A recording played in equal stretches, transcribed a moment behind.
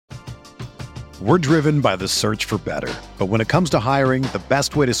We're driven by the search for better. But when it comes to hiring, the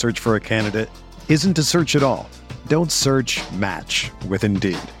best way to search for a candidate isn't to search at all. Don't search, match with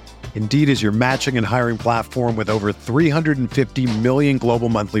Indeed. Indeed is your matching and hiring platform with over 350 million global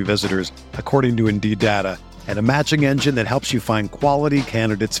monthly visitors, according to Indeed data, and a matching engine that helps you find quality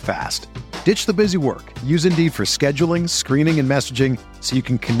candidates fast. Ditch the busy work. Use Indeed for scheduling, screening, and messaging so you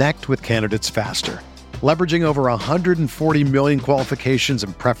can connect with candidates faster. Leveraging over 140 million qualifications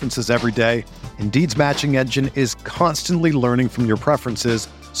and preferences every day, Indeed's matching engine is constantly learning from your preferences,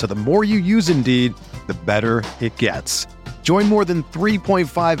 so the more you use Indeed, the better it gets. Join more than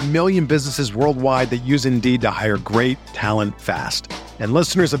 3.5 million businesses worldwide that use Indeed to hire great talent fast. And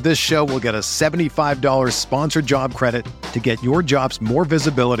listeners of this show will get a $75 sponsored job credit to get your jobs more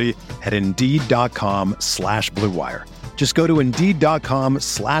visibility at Indeed.com/Blue Wire. Just go to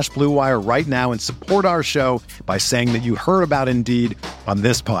Indeed.com/Blue Wire right now and support our show by saying that you heard about Indeed on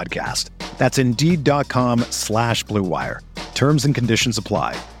this podcast. That's Indeed.com/Blue Wire. Terms and conditions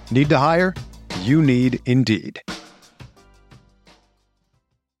apply. Need to hire? You need Indeed.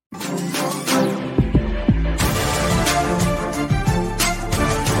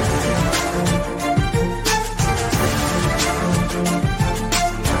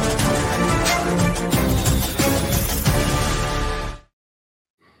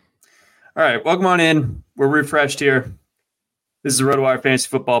 All right, welcome on in. We're refreshed here. This is the RotoWire Fantasy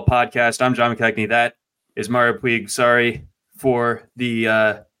Football Podcast. I'm John McKechnie. That is Mario Puig. Sorry for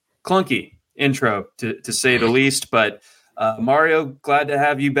the clunky intro, to say the least. But Mario, glad to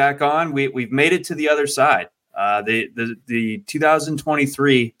have you back on. We've made it to the other side. The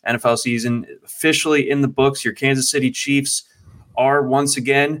 2023 NFL season officially in the books. Your Kansas City Chiefs are once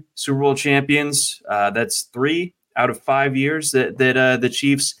again Super Bowl champions. That's 3 out of 5 years that the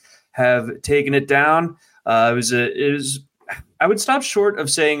Chiefs have taken it down. It was. I would stop short of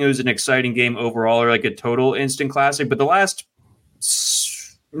saying it was an exciting game overall or like a total instant classic, but the last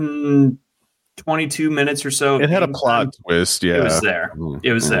 22 minutes or so, it had a plot twist. Yeah, it was there.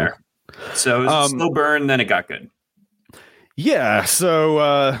 It was there. So it was a slow burn, then it got good. Yeah,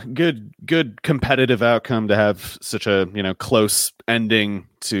 so good competitive outcome to have such a close ending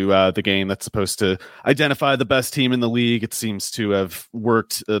to the game that's supposed to identify the best team in the league. It seems to have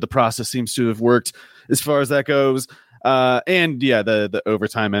worked. The process seems to have worked as far as that goes. And yeah, the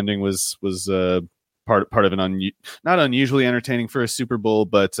overtime ending was part of an not unusually entertaining for a Super Bowl,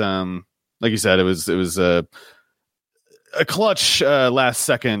 but like you said, it was a clutch last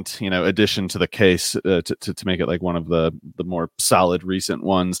second addition to the case to make it like one of the more solid recent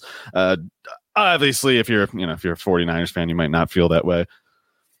ones. Obviously if you're a 49ers fan, you might not feel that way.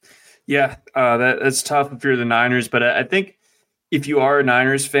 Yeah, that's tough if you're the Niners, but I think if you are a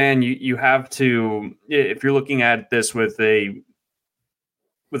Niners fan, you have to, if you're looking at this with a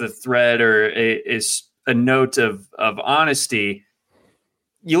thread or a note of honesty,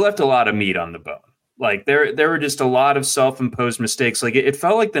 you left a lot of meat on the bone. Like there were just a lot of self-imposed mistakes. Like it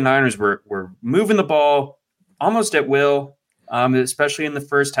felt like the Niners were moving the ball almost at will, especially in the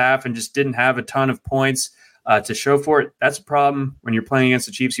first half, and just didn't have a ton of points to show for it. That's a problem when you're playing against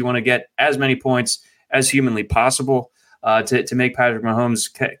the Chiefs. You want to get as many points as humanly possible to make Patrick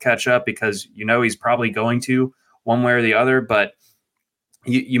Mahomes catch up, because he's probably going to one way or the other. But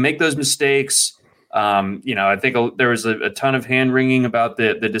you make those mistakes. I think there was a ton of hand-wringing about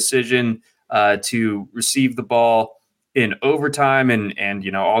the decision to receive the ball in overtime,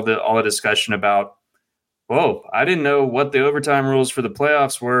 and all the discussion about, whoa, I didn't know what the overtime rules for the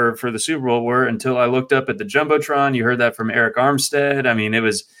playoffs were for the Super Bowl were until I looked up at the Jumbotron. You heard that from Eric Armstead. I mean, it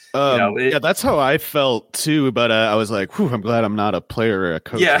was yeah, that's how I felt too. But I was like, whew, I'm glad I'm not a player or a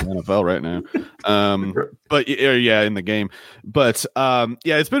coach in the NFL right now. But yeah, in the game. But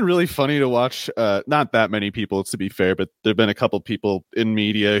yeah, it's been really funny to watch. Not that many people, to be fair, but there've been a couple people in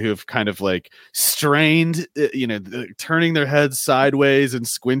media who have kind of like strained, turning their heads sideways and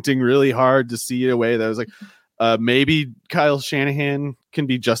squinting really hard to see a way that was like, maybe Kyle Shanahan can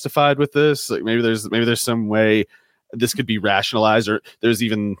be justified with this. Like maybe there's some way this could be rationalized, or there's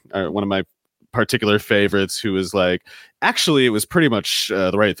even one of my particular favorites who was like, actually, it was pretty much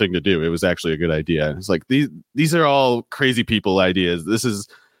the right thing to do. It was actually a good idea. It's like these are all crazy people ideas. This is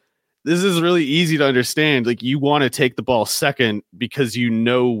really easy to understand. Like you want to take the ball second because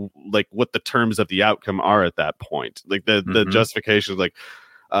like what the terms of the outcome are at that point. Like the justification is like,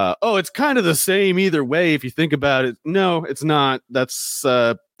 it's kind of the same either way if you think about it. No, it's not. That's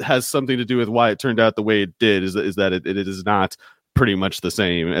has something to do with why it turned out the way it did. Is that it is not pretty much the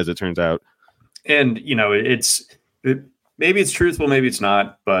same as it turns out. And maybe it's truthful, maybe it's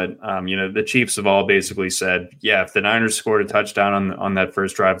not. But the Chiefs have all basically said, yeah, if the Niners scored a touchdown on that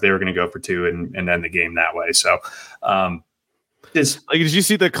first drive, they were going to go for two and end the game that way. So, did you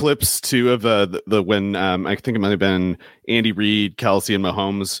see the clips too of the when I think it might have been Andy Reid, Kelsey, and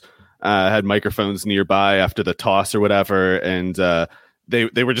Mahomes had microphones nearby after the toss or whatever, and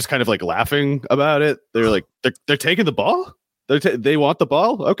they were just kind of like laughing about it. They were like, they're taking the ball. They want the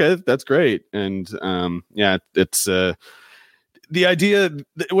ball. Okay, that's great. And it's the idea,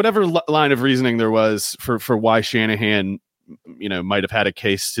 whatever line of reasoning there was for why Shanahan, might have had a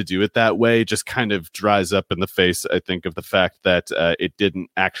case to do it that way, just kind of dries up in the face, I think, of the fact that it didn't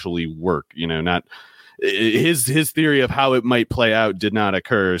actually work. Not his theory of how it might play out did not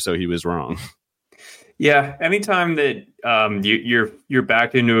occur, so he was wrong. Yeah, anytime that you're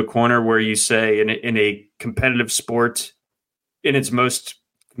backed into a corner where you say in a competitive sport, in its most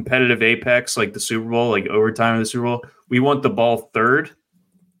competitive apex, like the Super Bowl, like overtime of the Super Bowl, we want the ball third.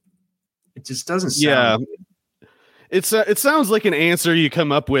 It just doesn't sound. Yeah, it sounds like an answer you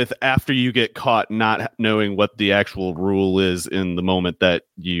come up with after you get caught not knowing what the actual rule is in the moment that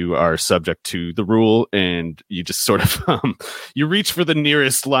you are subject to the rule, and you just sort of you reach for the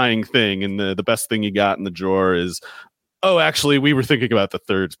nearest lying thing, and the best thing you got in the drawer is, oh, actually, we were thinking about the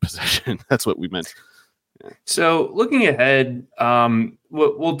third possession. That's what we meant. So looking ahead,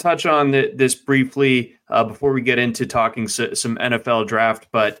 we'll touch on this briefly before we get into talking some NFL draft.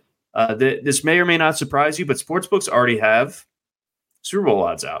 But this may or may not surprise you, but sportsbooks already have Super Bowl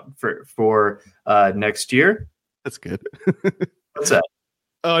odds out for next year. That's good. What's that?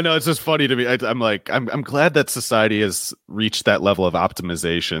 Oh no, it's just funny to me. I'm glad that society has reached that level of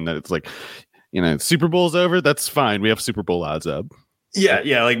optimization that it's like, Super Bowl's over. That's fine. We have Super Bowl odds up.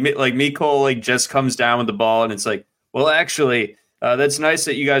 Yeah. Like Mecole just comes down with the ball, and it's like, well, actually, that's nice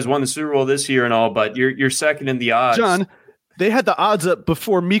that you guys won the Super Bowl this year and all, but you're second in the odds. John, they had the odds up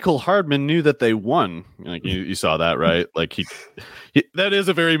before Mecole Hardman knew that they won. Like you saw that, right? Like he that is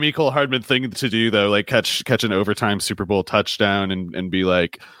a very Mecole Hardman thing to do, though. Like catch an overtime Super Bowl touchdown and be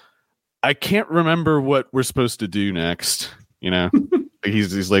like, I can't remember what we're supposed to do next.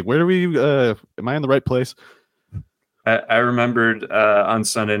 He's like, where do we? Am I in the right place? I remembered on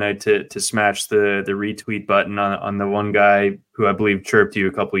Sunday night to smash the retweet button on the one guy who I believe chirped you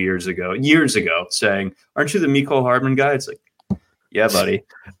a couple years ago, saying, "Aren't you the Mecole Hardman guy?" It's like, yeah, buddy.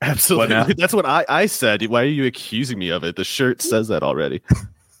 Absolutely. That's what I said. Why are you accusing me of it? The shirt says that already.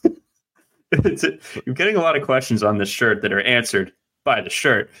 You're getting a lot of questions on this shirt that are answered by the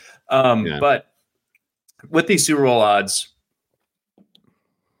shirt. But with these Super Bowl odds,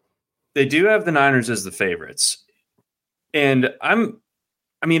 they do have the Niners as the favorites. And I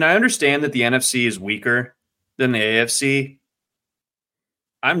understand that the NFC is weaker than the AFC.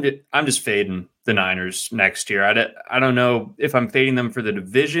 I'm just fading the Niners next year. I don't know if I'm fading them for the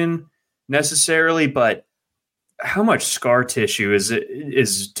division necessarily, but how much scar tissue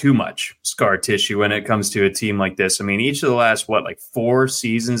is too much scar tissue when it comes to a team like this? I mean, each of the last 4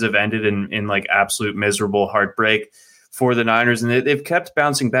 seasons have ended in absolute miserable heartbreak for the Niners, and they've kept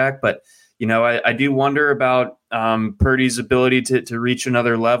bouncing back, but I do wonder about Purdy's ability to reach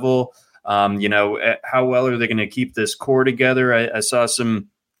another level. How well are they going to keep this core together? I saw some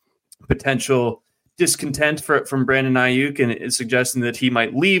potential discontent from Brandon Ayuk and suggesting that he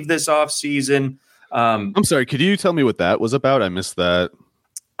might leave this offseason. I'm sorry, could you tell me what that was about? I missed that.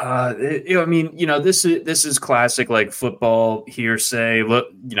 This is classic football hearsay. Look,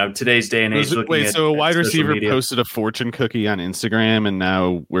 today's day and age. So a wide receiver posted a fortune cookie on Instagram, and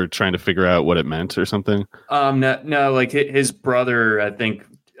now we're trying to figure out what it meant or something. No, his brother, I think,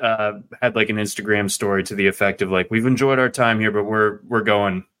 had an Instagram story to the effect of we've enjoyed our time here, but we're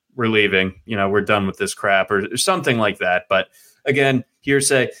leaving. We're done with this crap or something like that. But again,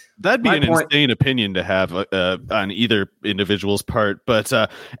 hearsay. That'd be an insane opinion to have on either individual's part. But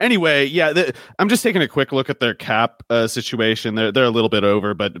anyway, I'm just taking a quick look at their cap situation. They're a little bit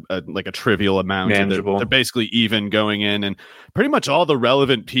over, but a trivial amount. Manageable. They're basically even going in, and pretty much all the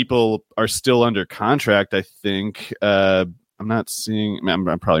relevant people are still under contract, I think. I'm not seeing.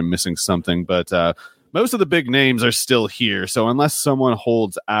 I'm probably missing something, but most of the big names are still here. So unless someone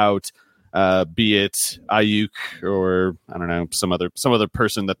holds out, be it Ayuk or I don't know some other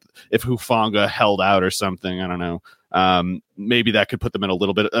person, that if Hufanga held out or something, I don't know, maybe that could put them in a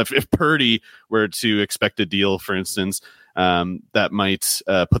little bit. If Purdy were to expect a deal, for instance, that might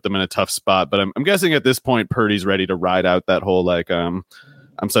put them in a tough spot. But I'm guessing at this point Purdy's ready to ride out that whole I'm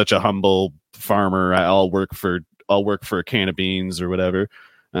such a humble farmer. I'll work for a can of beans or whatever.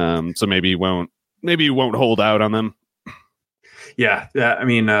 So maybe he won't hold out on them. Yeah. I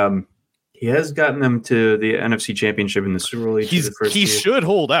mean, He has gotten them to the NFC Championship in the Super Bowl. He should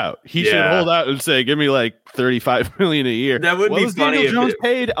hold out. He should hold out and say, "Give me like $35 million a year." That would be funny. Daniel Jones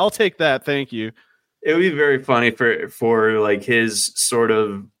paid? I'll take that. Thank you. It would be very funny for like his sort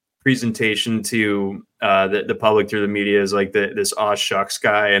of presentation to the public through the media is like this aw shucks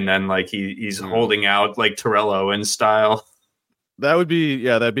guy, and then like he's holding out like Terrell Owens style. That'd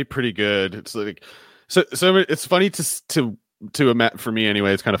be pretty good. It's like so it's funny to for me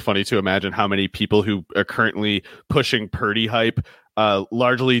anyway. It's kind of funny to imagine how many people who are currently pushing Purdy hype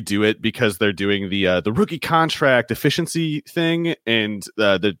largely do it because they're doing the rookie contract efficiency thing, and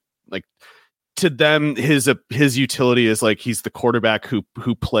the like to them his utility is like he's the quarterback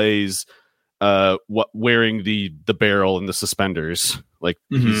who plays wearing the barrel and the suspenders. Like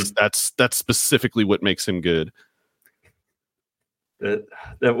that's specifically what makes him good. That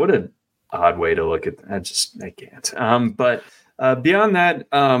what an odd way to look at that. I can't. But beyond that,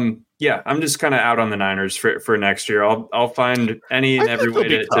 I'm just kind of out on the Niners for next year. I'll find any and every way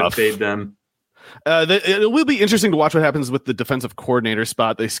to fade them. It will be interesting to watch what happens with the defensive coordinator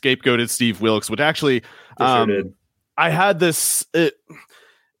spot. They scapegoated Steve Wilks, which actually I had this.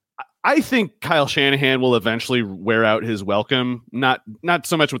 I think Kyle Shanahan will eventually wear out his welcome. Not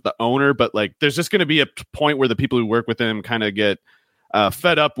so much with the owner, but like there's just going to be a point where the people who work with him kind of get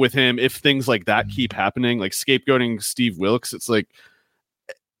fed up with him if things like that keep happening, like scapegoating Steve Wilks. It's like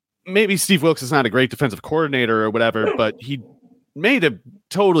maybe Steve Wilks is not a great defensive coordinator or whatever, but he made a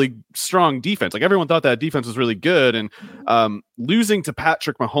totally strong defense. Like everyone thought that defense was really good, and losing to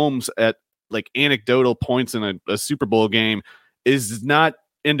Patrick Mahomes at like anecdotal points in a Super Bowl game is not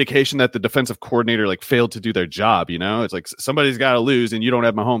indication that the defensive coordinator like failed to do their job. You know, it's like somebody's got to lose, and you don't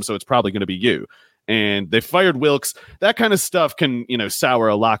have Mahomes, so it's probably going to be you. And they fired Wilks. That kind of stuff can, sour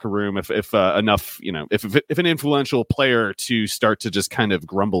a locker room if enough, if an influential player to start to just kind of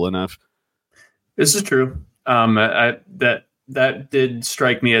grumble enough. This is true. That did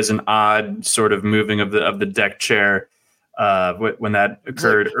strike me as an odd sort of moving of the deck chair when that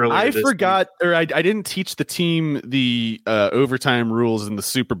occurred earlier. I forgot, or I didn't teach the team the overtime rules in the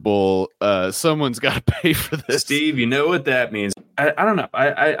Super Bowl. Someone's got to pay for this. Steve, you know what that means. I don't know.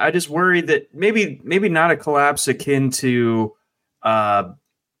 I just worry that maybe not a collapse akin to what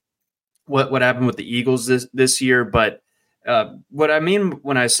happened with the Eagles this year, but what I mean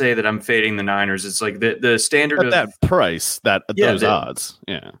when I say that I'm fading the Niners, it's like the standard of that price, those odds.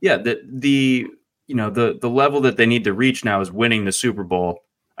 Yeah. Yeah. The level that they need to reach now is winning the Super Bowl.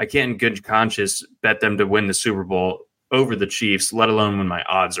 I can't in good conscience bet them to win the Super Bowl over the Chiefs, let alone when my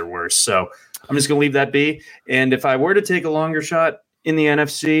odds are worse. So I'm just going to leave that be. And if I were to take a longer shot in the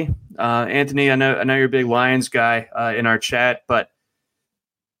NFC, Anthony, I know you're a big Lions guy in our chat, but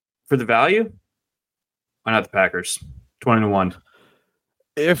for the value, why not the Packers? 20-1.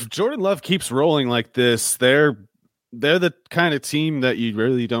 If Jordan Love keeps rolling like this, they're the kind of team that you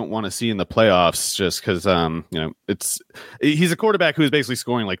really don't want to see in the playoffs, just because he's a quarterback who is basically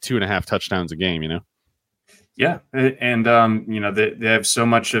scoring like 2.5 touchdowns a game. Yeah, and they have so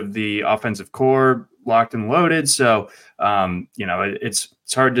much of the offensive core locked and loaded, so it's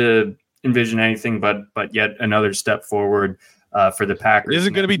hard to envision anything but yet another step forward for the Packers. Is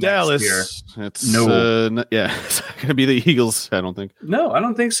it going to be Dallas? Year. It's it's going to be the Eagles. I don't think. No, I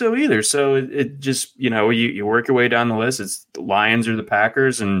don't think so either. So it just you work your way down the list. It's the Lions or the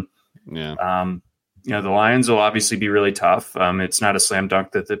Packers, and the Lions will obviously be really tough. It's not a slam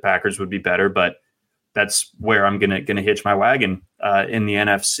dunk that the Packers would be better, but that's where I'm gonna hitch my wagon in the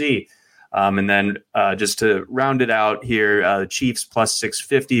NFC. And then just to round it out here, Chiefs plus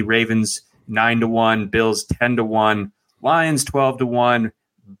 650, Ravens 9-1, Bills 10-1, Lions 12-1,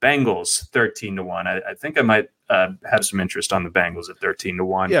 Bengals 13-1. I think I might have some interest on the Bengals at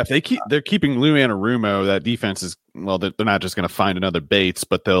 13-1. Yeah, if they're keeping Lou Anarumo, that defense is they're not just going to find another Bates,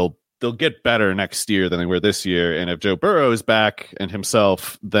 but they'll get better next year than they were this year. And if Joe Burrow is back and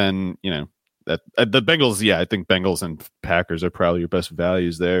himself, then that the Bengals. Yeah, I think Bengals and Packers are probably your best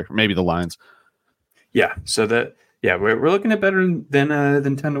values there. Maybe the Lions. Yeah, so we're looking at better than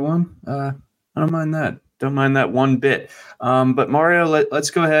 10-1. I don't mind that. Don't mind that one bit. But Mario, let's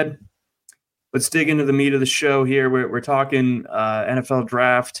go ahead. Let's dig into the meat of the show here. We're talking NFL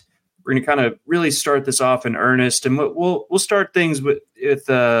draft. We're going to kind of really start this off in earnest, and we'll start things with at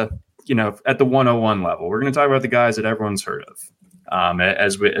the 101 level. We're going to talk about the guys that everyone's heard of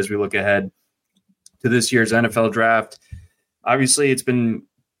as we look ahead to this year's NFL draft. Obviously, it's been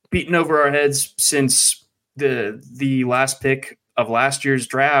beaten over our heads since the last pick of last year's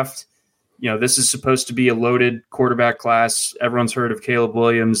draft. This is supposed to be a loaded quarterback class. Everyone's heard of Caleb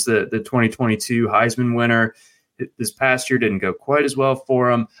Williams, the 2022 Heisman winner. this past year didn't go quite as well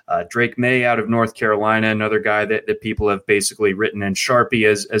for him. Drake May out of North Carolina, another guy that people have basically written in Sharpie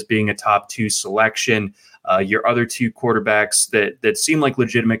as being a top 2 selection. Your other 2 quarterbacks that seem like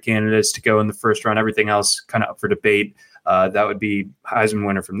legitimate candidates to go in the first round, everything else kind of up for debate. That would be Heisman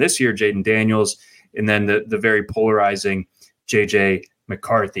winner from this year, Jaden Daniels, and then the very polarizing J.J.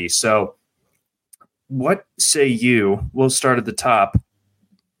 McCarthy. So what say you? We'll start at the top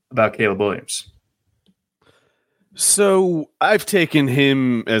about Caleb Williams. So I've taken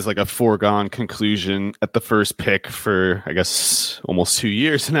him as like a foregone conclusion at the first pick for, I guess, almost 2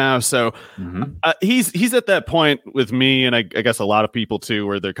 years now. So he's at that point with me, and I guess a lot of people too,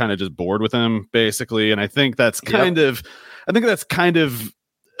 where they're kind of just bored with him, basically. And I think that's kind of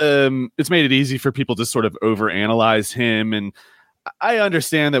it's made it easy for people to sort of overanalyze him. And I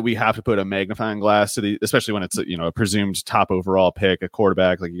understand that we have to put a magnifying glass to especially when it's a presumed top overall pick, a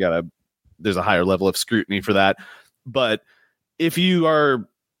quarterback. Like there's a higher level of scrutiny for that. But if you are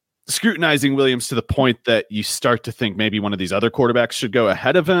scrutinizing Williams to the point that you start to think maybe one of these other quarterbacks should go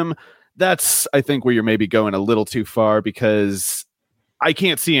ahead of him, that's, I think, where you're maybe going a little too far, because I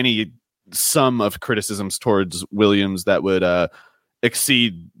can't see any sum of criticisms towards Williams that would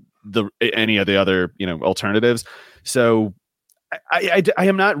exceed any of the other alternatives. So I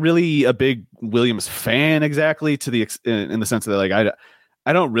am not really a big Williams fan exactly in the sense that like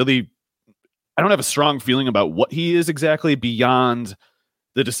I don't have a strong feeling about what he is exactly beyond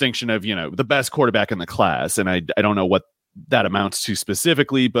the distinction of, the best quarterback in the class. And I don't know what that amounts to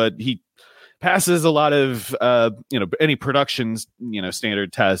specifically, but he passes a lot of, any productions,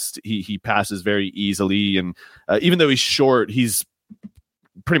 standard test. He passes very easily. And even though he's short, he's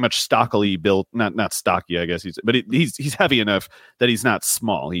pretty much stockily built, not stocky, I guess he's heavy enough that he's not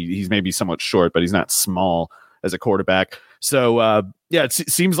small. He's maybe somewhat short, but he's not small as a quarterback. So it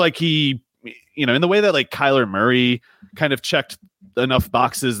seems like he, in the way that like Kyler Murray kind of checked enough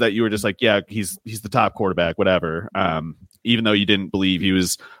boxes that you were just like, yeah, he's the top quarterback, whatever. Even though you didn't believe he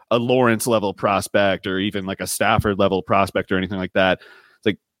was a Lawrence level prospect or even like a Stafford level prospect or anything like that. It's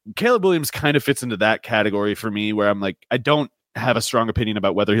like Caleb Williams kind of fits into that category for me, where I'm like, I don't have a strong opinion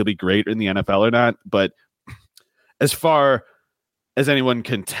about whether he'll be great in the NFL or not. But as far as anyone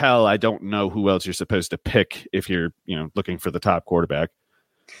can tell, I don't know who else you're supposed to pick if you're, looking for the top quarterback.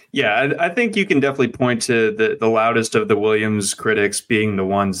 Yeah, I think you can definitely point to the loudest of the Williams critics being the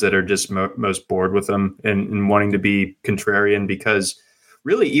ones that are just most bored with him and wanting to be contrarian, because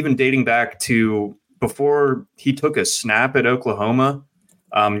really even dating back to before he took a snap at Oklahoma,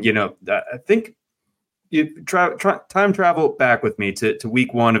 I think you time travel back with me to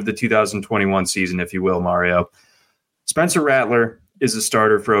week 1 of the 2021 season, if you will, Mario. Spencer Rattler is a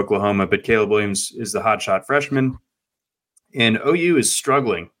starter for Oklahoma, but Caleb Williams is the hotshot freshman. And OU is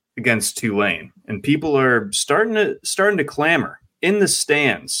struggling against Tulane, and people are starting to clamor in the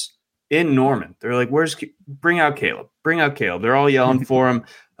stands in Norman. They're like, bring out Caleb. They're all yelling for him.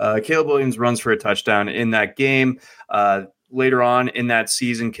 Caleb Williams runs for a touchdown in that game. Later on in that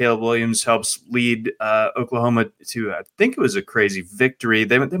season, Caleb Williams helps lead Oklahoma to, I think it was a crazy victory.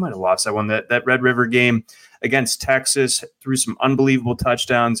 They might have lost that one, that Red River game against Texas, threw some unbelievable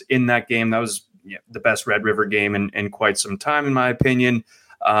touchdowns in that game. That was the best Red River game in quite some time, in my opinion.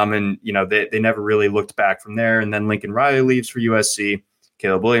 They never really looked back from there. And then Lincoln Riley leaves for USC.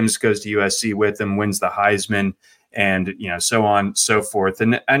 Caleb Williams goes to USC with him, wins the Heisman, and so on, so forth.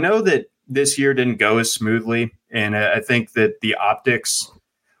 And I know that this year didn't go as smoothly, and I think that the optics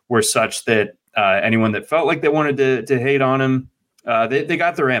were such that anyone that felt like they wanted to hate on him, they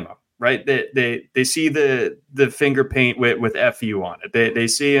got their ammo. Right, they see the finger paint with FU on it. They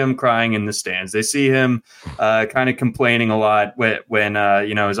see him crying in the stands. They see him kind of complaining a lot when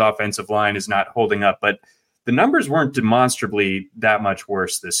his offensive line is not holding up. But the numbers weren't demonstrably that much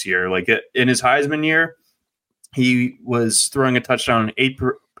worse this year. Like in his Heisman year, he was throwing a touchdown on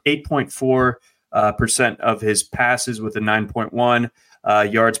 8.4% of his passes with a 9.1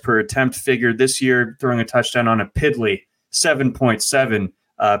 yards per attempt figure. This year, throwing a touchdown on a piddly 7.7%.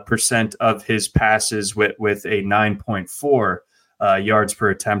 Percent of his passes with a 9.4 yards per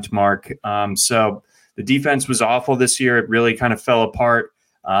attempt mark. So the defense was awful this year. It really kind of fell apart.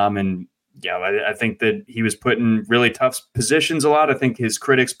 I think that he was put in really tough positions a lot. I think his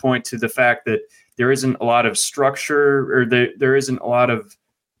critics point to the fact that there isn't a lot of structure, or there isn't a lot of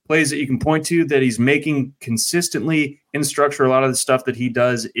plays that you can point to that he's making consistently in structure. A lot of the stuff that he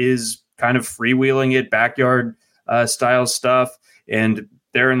does is kind of freewheeling it, backyard style stuff. And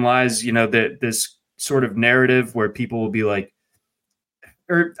therein lies, this sort of narrative where people will be like,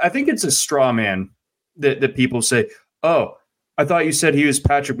 or I think it's a straw man that people say, oh, I thought you said he was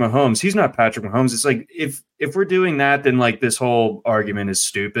Patrick Mahomes. He's not Patrick Mahomes. It's like if we're doing that, then like this whole argument is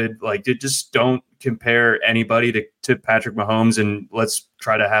stupid. Like, just don't compare anybody to Patrick Mahomes, and let's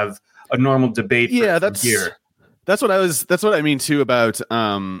try to have a normal debate. That's what I mean too about.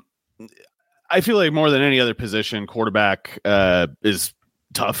 I feel like more than any other position, quarterback is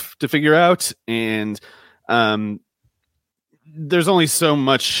tough to figure out, and there's only so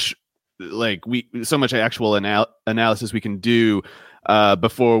much actual analysis we can do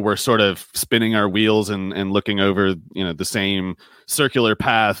before we're sort of spinning our wheels and looking over, the same circular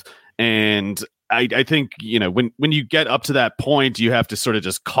path. And I think, when you get up to that point, you have to sort of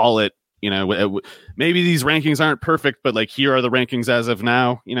just call it, maybe these rankings aren't perfect, but like, here are the rankings as of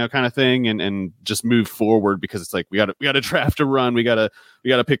now, kind of thing, and just move forward, because it's like, we got to draft a run. We got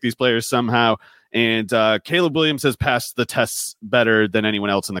to pick these players somehow. And Caleb Williams has passed the tests better than anyone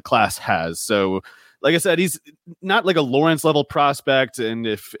else in the class has. So, like I said, he's not like a Lawrence level prospect. And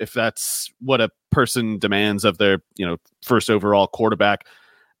if that's what a person demands of their, first overall quarterback,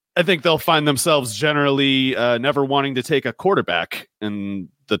 I think they'll find themselves generally never wanting to take a quarterback in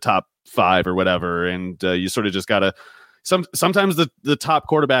the top 5 or whatever. And you sort of just got to, sometimes the top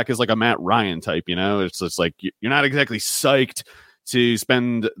quarterback is like a Matt Ryan type, it's like, you're not exactly psyched to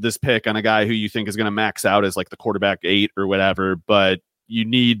spend this pick on a guy who you think is going to max out as like the quarterback 8 or whatever, but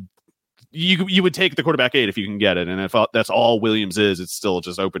you would take the quarterback 8 if you can get it. And if that's all Williams is, it's still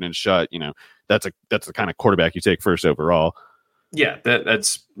just open and shut. That's the kind of quarterback you take first overall. Yeah,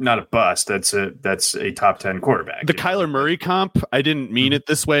 that's not a bust. That's a top 10 quarterback. The Kyler Murray comp, I didn't mean it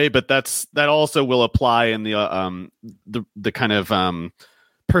this way, but that also will apply in the kind of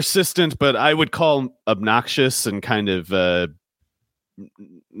persistent, but I would call obnoxious and kind of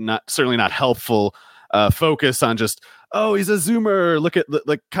certainly not helpful focus on just, oh, he's a Zoomer. Look at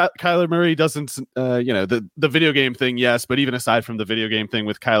like Kyler Murray doesn't, the video game thing, yes, but even aside from the video game thing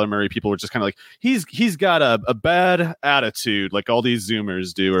with Kyler Murray, people were just kind of like, he's got a bad attitude, like all these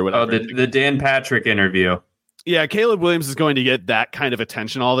Zoomers do, or whatever. Oh, the Dan Patrick interview. Yeah, Caleb Williams is going to get that kind of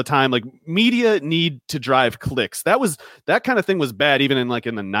attention all the time. Like, media need to drive clicks. That kind of thing was bad even in the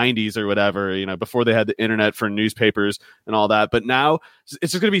 90s or whatever, before they had the internet for newspapers and all that. But now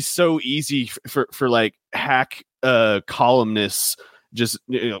it's just going to be so easy for like hack columnists, just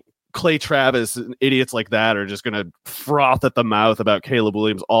Clay Travis and idiots like that are just going to froth at the mouth about Caleb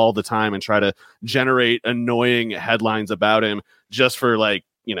Williams all the time and try to generate annoying headlines about him just for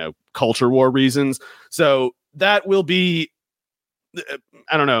culture war reasons. So that will be,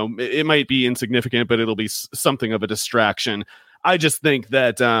 I don't know, it might be insignificant, but it'll be something of a distraction. I just think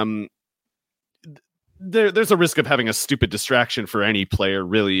that there's a risk of having a stupid distraction for any player,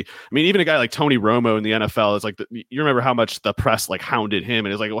 really. I mean, even a guy like Tony Romo in the NFL is like, you remember how much the press hounded him,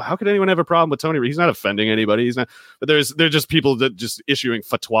 and it's like, well, how could anyone have a problem with Tony? He's not offending anybody. He's not. But there's just people that just issuing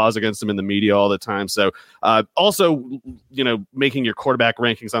fatwas against him in the media all the time. So also, making your quarterback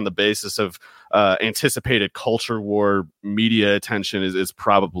rankings on the basis of anticipated culture war media attention is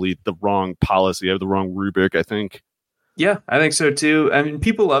probably the wrong policy or the wrong rubric, I think. Yeah, I think so too. I mean,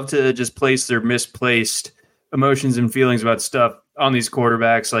 people love to just place their misplaced emotions and feelings about stuff on these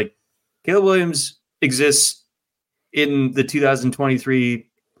quarterbacks. Like, Caleb Williams exists in the 2023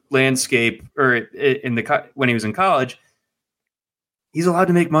 landscape, or when he was in college. He's allowed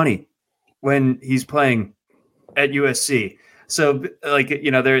to make money when he's playing at USC. So,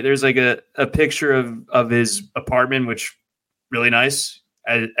 there's like a picture of his apartment, which really nice,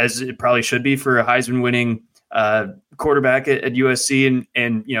 as it probably should be for a Heisman winning quarterback at USC,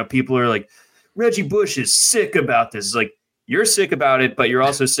 and people are like, Reggie Bush is sick about this. It's like, you're sick about it, but you're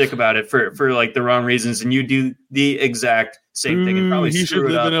also sick about it for the wrong reasons, and you do the exact same thing. And probably he should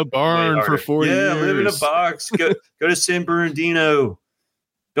live in a barn for 4 years. Yeah, live in a box. Go to San Bernardino.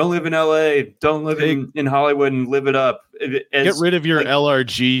 Don't live in LA. Don't live in Hollywood and live it up. Get rid of your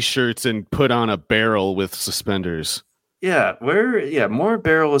LRG shirts and put on a barrel with suspenders. Yeah, more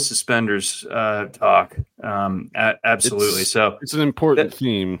barrel of suspenders talk. Absolutely. It's an important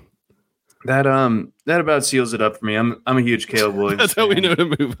theme. That about seals it up for me. I'm a huge Caleb Williams. That's how we know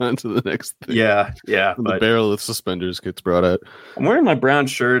to move on to the next thing. Yeah. The barrel of suspenders gets brought out. I'm wearing my brown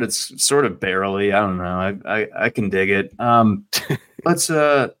shirt. It's sort of barrely. I don't know. I can dig it. Let's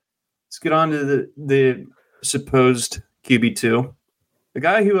get on to the supposed QB2, the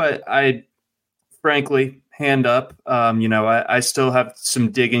guy who I frankly, hand up. I still have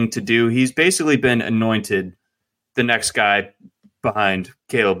some digging to do. He's basically been anointed the next guy behind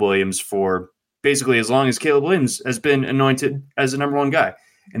Caleb Williams for basically as long as Caleb Williams has been anointed as the number one guy.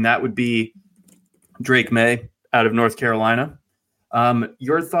 And that would be Drake May out of North Carolina.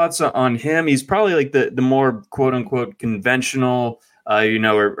 Your thoughts on him? He's probably like the more quote unquote conventional,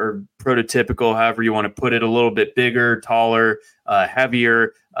 or prototypical, however you want to put it, a little bit bigger, taller,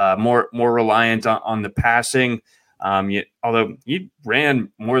 heavier, more reliant on the passing. Although he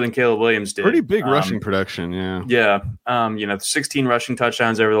ran more than Caleb Williams did. Pretty big rushing production, yeah. Yeah. 16 rushing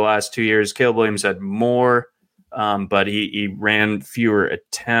touchdowns over the last 2 years. Caleb Williams had more, but he ran fewer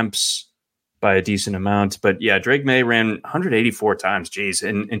attempts by a decent amount. But yeah, Drake Maye ran 184 times,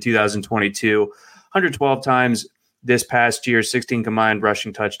 in 2022, 112 times this past year, 16 combined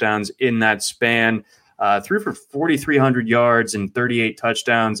rushing touchdowns in that span. Threw for 4,300 yards and 38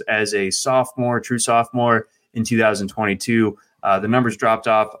 touchdowns as a true sophomore in 2022. The numbers dropped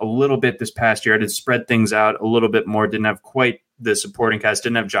off a little bit this past year. I did spread things out a little bit more. Didn't have quite the supporting cast.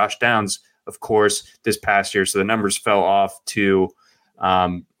 Didn't have Josh Downs, of course, this past year. So the numbers fell off to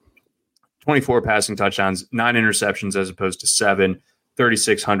 24 passing touchdowns, 9 interceptions as opposed to 7,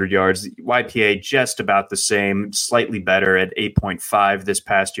 3,600 yards. YPA just about the same, slightly better at 8.5 this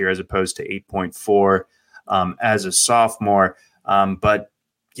past year as opposed to 8.4 as a sophomore. But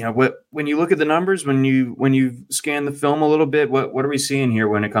when you look at the numbers, when you scan the film a little bit, what are we seeing here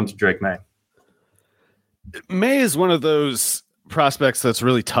when it comes to Drake Maye? Maye is one of those prospects that's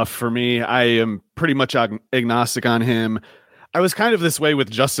really tough for me. I am pretty much agnostic on him. I was kind of this way with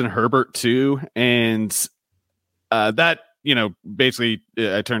Justin Herbert too, and that basically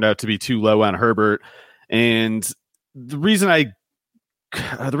I turned out to be too low on Herbert. And the reason I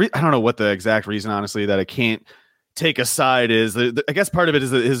don't know what the exact reason, honestly, that I can't take a side is I guess part of it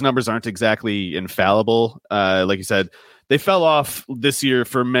is that his numbers aren't exactly infallible. Like you said, they fell off this year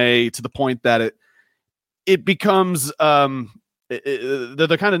for Maye to the point that it becomes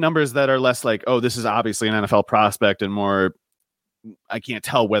the kind of numbers that are less like, oh, this is obviously an NFL prospect, and more, I can't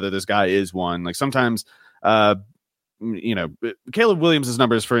tell whether this guy is one. Like sometimes, Caleb Williams'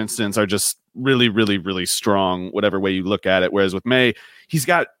 numbers, for instance, are just really, really, really strong, whatever way you look at it. Whereas with Maye, he's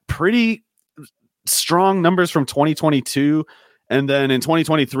got pretty strong numbers from 2022. And then in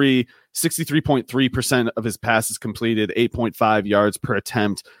 2023, 63.3% of his passes completed, 8.5 yards per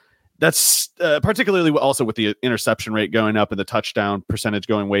attempt. That's particularly also with the interception rate going up and the touchdown percentage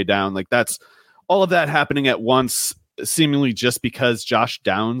going way down. Like that's all of that happening at once, seemingly just because Josh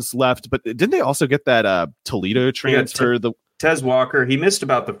Downs left. But didn't they also get that Toledo transfer? Tez Walker, he missed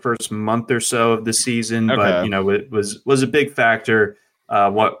about the first month or so of the season, okay. But it was a big factor.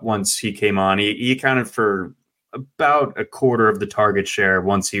 Once he came on, he accounted for about a quarter of the target share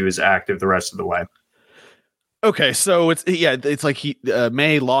once he was active the rest of the way. Okay, so it's like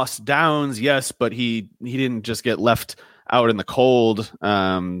Maye lost Downs, yes, but he didn't just get left out in the cold.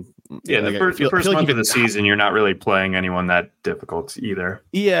 The first month of the season, you're not really playing anyone that difficult either.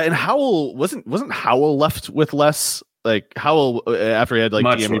 Yeah, and Howell wasn't Howell left with less. Like Howell, after he had like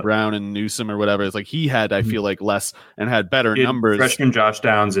De'Ami Brown and Newsome or whatever, it's like he had, I feel like, less and had better numbers. Freshman Josh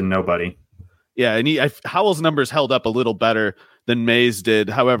Downs and nobody. Yeah, and Howell's numbers held up a little better than Maye's did.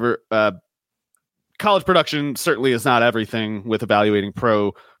 However, college production certainly is not everything with evaluating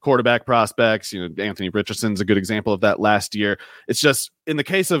pro quarterback prospects. Anthony Richardson's a good example of that last year. It's just in the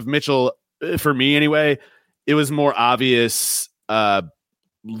case of Mitchell, for me anyway, it was more obvious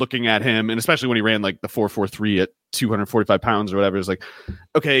looking at him, and especially when he ran like the 4.43 at 245 pounds or whatever. It's like,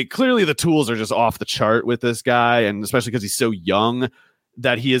 okay, clearly the tools are just off the chart with this guy, and especially because he's so young,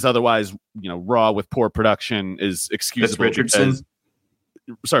 that he is otherwise, raw with poor production is excusable. That's Richardson.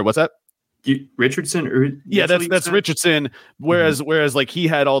 Sorry, what's that? Richardson? That's Richardson. Whereas like he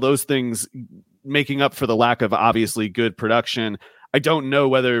had all those things making up for the lack of obviously good production. I don't know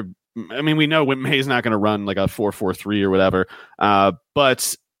whether. I mean, we know Maye's not going to run like a 4.43 or whatever.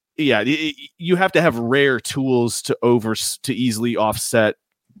 But yeah, you have to have rare tools to easily offset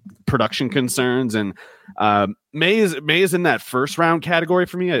production concerns. And Maye is in that first round category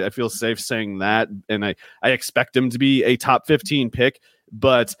for me. I feel safe saying that. And I expect him to be a top 15 pick,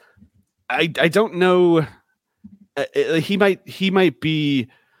 but I don't know. He might be,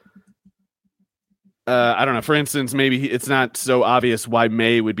 I don't know. For instance, maybe it's not so obvious why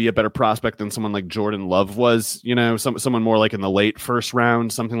Maye would be a better prospect than someone like Jordan Love was, someone more like in the late first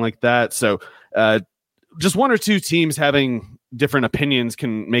round, something like that. So just one or two teams having different opinions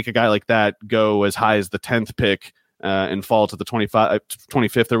can make a guy like that go as high as the 10th pick and fall to the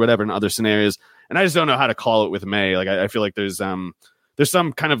 25th or whatever in other scenarios. And I just don't know how to call it with Maye. Like I feel like there's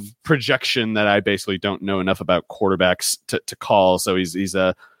some kind of projection that I basically don't know enough about quarterbacks to call. So he's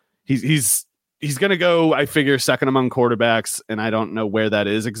going to go, I figure, second among quarterbacks, and I don't know where that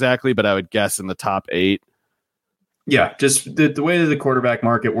is exactly, but I would guess in the top 8. Yeah, just the way that the quarterback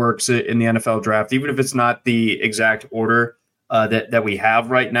market works in the NFL draft, even if it's not the exact order that we have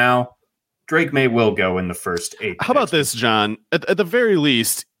right now, Drake May will go in the first 8. How about this, John? At the very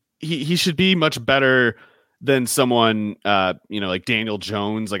least, he should be much better than someone, like Daniel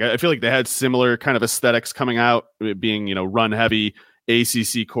Jones. Like I feel like they had similar kind of aesthetics coming out, being, run heavy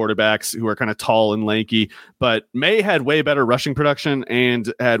ACC quarterbacks who are kind of tall and lanky. But May had way better rushing production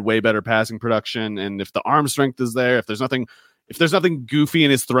and had way better passing production. And if the arm strength is there, if there's nothing goofy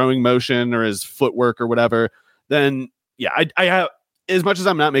in his throwing motion or his footwork or whatever, then yeah, I have. As much as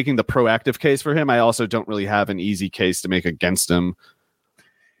I'm not making the proactive case for him, I also don't really have an easy case to make against him.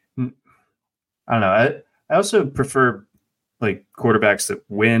 I don't know. I also prefer like quarterbacks that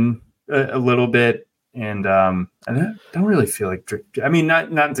win a little bit, and I don't really feel like. I mean,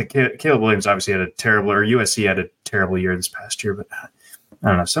 not to Caleb Williams obviously had a terrible, or USC had a terrible year this past year, but I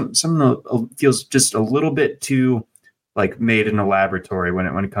don't know. Some feels just a little bit too like made in a laboratory when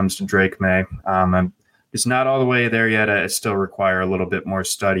it comes to Drake May. It's not all the way there yet. I still require a little bit more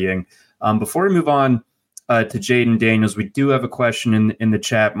studying. Before we move on to Jaden Daniels, we do have a question in the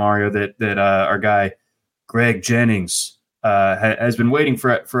chat, Mario, that our guy Greg Jennings has been waiting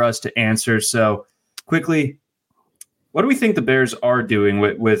for us to answer. So quickly, what do we think the Bears are doing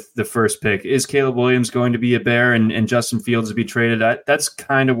with the first pick? Is Caleb Williams going to be a Bear and Justin Fields to be traded? That's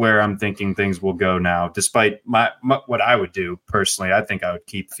kind of where I'm thinking things will go now, despite my what I would do personally. I think I would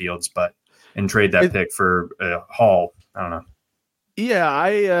keep Fields, and trade that pick for Hall. I don't know.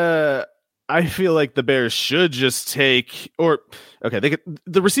 Yeah, I feel like the Bears should just take,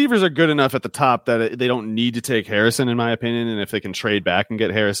 the receivers are good enough at the top that they don't need to take Harrison, in my opinion. And if they can trade back and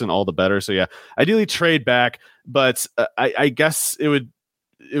get Harrison, all the better. So yeah, ideally trade back, but I guess it would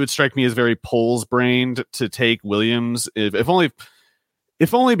strike me as very Poles brained to take Williams, if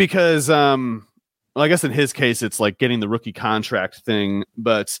only because, I guess in his case, it's like getting the rookie contract thing,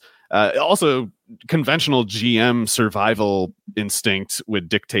 but also conventional GM survival instinct would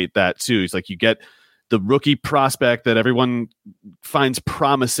dictate that too. It's like you get the rookie prospect that everyone finds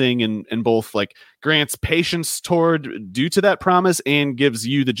promising and both like grants patience due to that promise and gives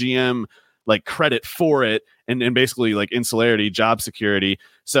you, the GM, like credit for it and basically like insularity, job security.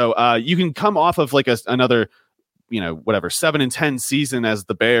 So you can come off of like another, 7-10 season as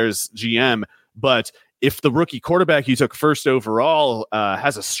the Bears GM, but if the rookie quarterback you took first overall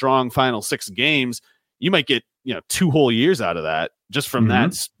has a strong final 6 games, you might get 2 whole years out of that just from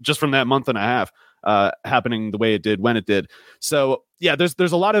that month and a half happening the way it did when it did. So yeah,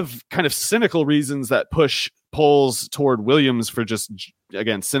 there's a lot of kind of cynical reasons that push polls toward Williams for just,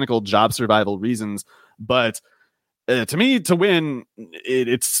 again, cynical job survival reasons. But to me, to win,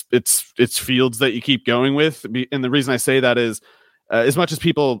 it's Fields that you keep going with, and the reason I say that is as much as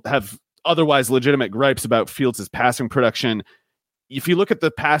people have otherwise legitimate gripes about Fields' passing production, if you look at the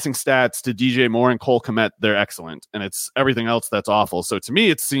passing stats to DJ Moore and Cole Kmet, they're excellent, and it's everything else that's awful. So to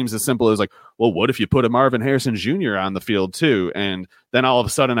me, it seems as simple as like, well, what if you put a Marvin Harrison Jr. on the field too? And then all of a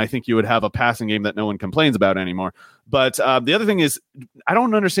sudden, I think you would have a passing game that no one complains about anymore. But the other thing is, I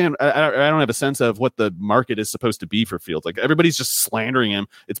don't understand. I don't have a sense of what the market is supposed to be for Fields. Like everybody's just slandering him.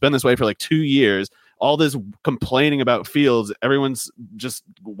 It's been this way for like 2 years. All this complaining about Fields, everyone's just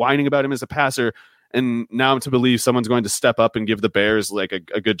whining about him as a passer. And now I'm to believe someone's going to step up and give the Bears like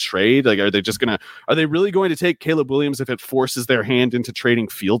a good trade. Like, are they really going to take Caleb Williams if it forces their hand into trading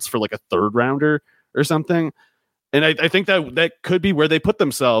Fields for like a 3rd rounder or something? And I think that could be where they put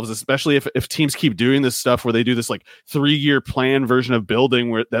themselves, especially if teams keep doing this stuff where they do this like 3-year plan version of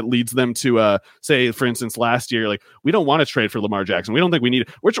building where that leads them to say, for instance, last year, like, we don't want to trade for Lamar Jackson. We don't think we need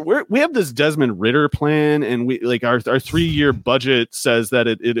it. We have this Desmond Ridder plan, and we like our 3-year budget says that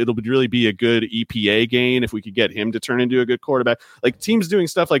it'll really be a good EPA gain if we could get him to turn into a good quarterback. Like, teams doing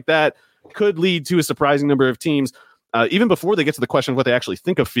stuff like that could lead to a surprising number of teams. Even before they get to the question of what they actually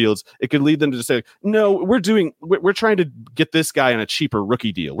think of Fields, it could lead them to say, no, we're trying to get this guy on a cheaper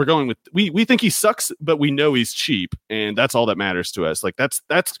rookie deal. We're going with, we think he sucks, but we know he's cheap. And that's all that matters to us. Like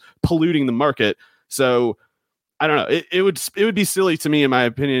that's polluting the market. So I don't know. It would be silly to me, in my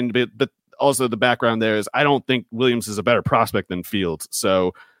opinion, but also the background there is I don't think Williams is a better prospect than Fields.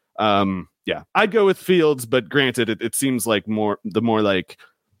 So yeah, I'd go with Fields, but granted, it seems like the more like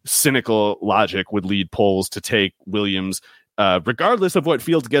cynical logic would lead polls to take Williams, regardless of what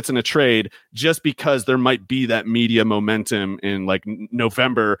Fields gets in a trade, just because there might be that media momentum in like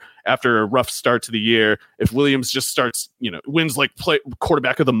November after a rough start to the year. If Williams just starts, wins like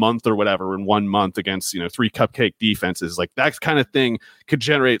quarterback of the month or whatever in 1 month against, 3 cupcake defenses, like that kind of thing could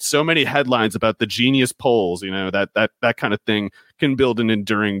generate so many headlines about the genius polls, that kind of thing can build an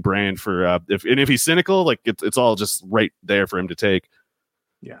enduring brand for, if he's cynical, like it's all just right there for him to take.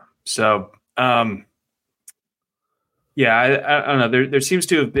 Yeah. So Yeah, I don't know. There seems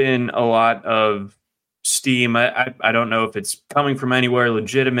to have been a lot of steam. I don't know if it's coming from anywhere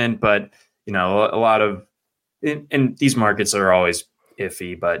legitimate, but a lot of and these markets are always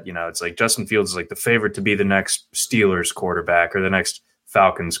iffy. But it's like Justin Fields is like the favorite to be the next Steelers quarterback or the next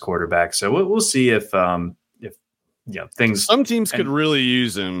Falcons quarterback. So we'll see if things. Some teams could really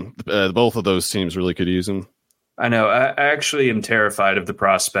use him. Both of those teams really could use him. I know. I actually am terrified of the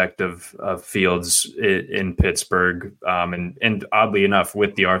prospect of Fields in Pittsburgh, and oddly enough,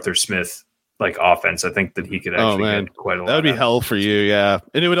 with the Arthur Smith offense, I think that he could actually get quite a lot. That would be hell for you, yeah.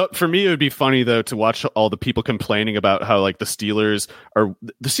 And for me, it would be funny though to watch all the people complaining about how the Steelers are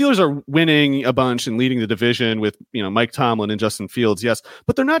winning a bunch and leading the division with Mike Tomlin and Justin Fields, yes,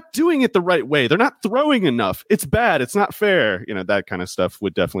 but they're not doing it the right way. They're not throwing enough. It's bad. It's not fair. That kind of stuff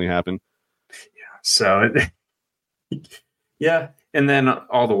would definitely happen. Yeah. So. Yeah, and then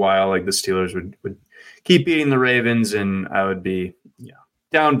all the while, the Steelers would keep beating the Ravens, and I would be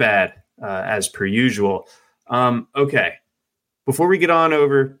down bad as per usual. Okay, before we get on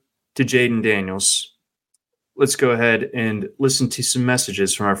over to Jayden Daniels, let's go ahead and listen to some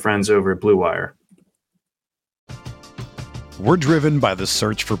messages from our friends over at Blue Wire. We're driven by the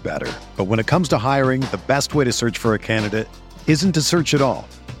search for better, but when it comes to hiring, the best way to search for a candidate isn't to search at all.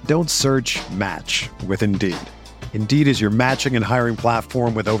 Don't search, match with Indeed. Indeed is your matching and hiring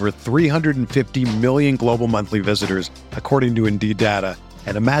platform with over 350 million global monthly visitors, according to Indeed data,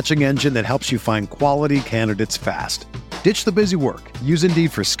 and a matching engine that helps you find quality candidates fast. Ditch the busy work. Use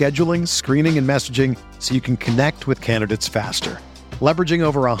Indeed for scheduling, screening, and messaging so you can connect with candidates faster. Leveraging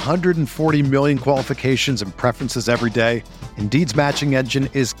over 140 million qualifications and preferences every day, Indeed's matching engine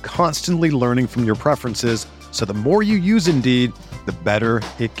is constantly learning from your preferences, so the more you use Indeed, the better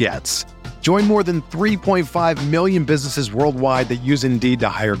it gets. Join more than 3.5 million businesses worldwide that use Indeed to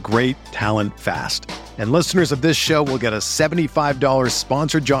hire great talent fast. And listeners of this show will get a $75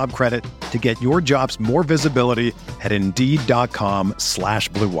 sponsored job credit to get your jobs more visibility at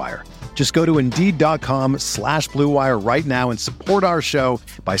Indeed.com/Blue Wire. Just go to Indeed.com/Blue Wire right now and support our show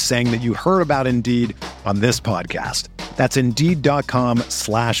by saying that you heard about Indeed on this podcast. That's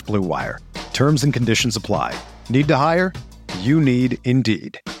Indeed.com/Blue Wire. Terms and conditions apply. Need to hire? You need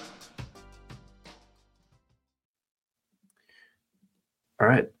Indeed. All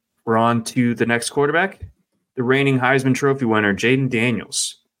right, we're on to the next quarterback, the reigning Heisman Trophy winner, Jayden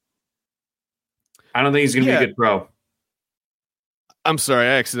Daniels. I don't think he's going to be a good pro. I'm sorry,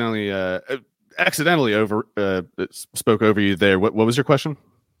 I accidentally spoke over you there. What was your question?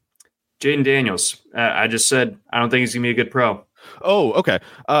 Jayden Daniels. I just said I don't think he's going to be a good pro. Oh, okay.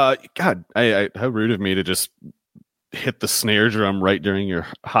 God, how rude of me to just hit the snare drum right during your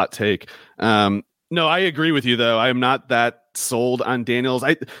hot take. No, I agree with you though. I am not that sold on Daniels.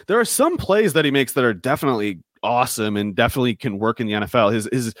 There are some plays that he makes that are definitely awesome and definitely can work in the NFL.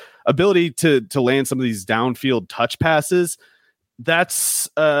 His ability to land some of these downfield touch passes, that's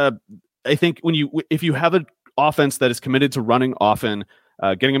I think if you have an offense that is committed to running often,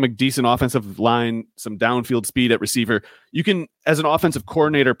 getting him a decent offensive line, some downfield speed at receiver, you can, as an offensive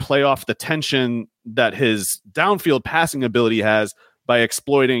coordinator, play off the tension that his downfield passing ability has by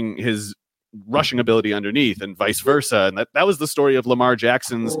exploiting his rushing ability underneath and vice versa. And that was the story of Lamar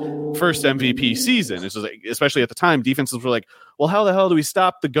Jackson's first MVP season. It's just especially at the time, defenses were like, well, how the hell do we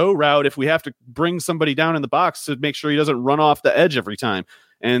stop the go route if we have to bring somebody down in the box to make sure he doesn't run off the edge every time?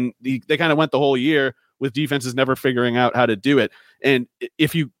 And they kind of went the whole year with defenses never figuring out how to do it. And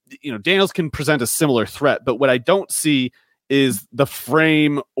if Daniels can present a similar threat, but what I don't see is the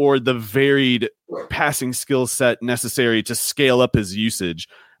frame or the varied passing skill set necessary to scale up his usage.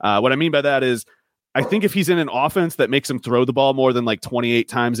 What I mean by that is I think if he's in an offense that makes him throw the ball more than 28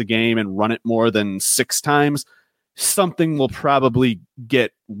 times a game and run it more than 6 times, something will probably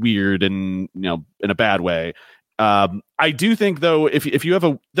get weird and, in a bad way. I do think though, if you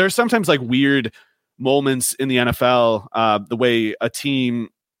have there's sometimes weird moments in the NFL, the way a team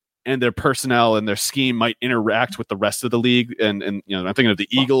and their personnel and their scheme might interact with the rest of the league. And I'm thinking of the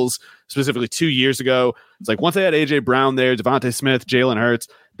Eagles specifically 2 years ago. It's once they had AJ Brown there, Devontae Smith, Jalen Hurts,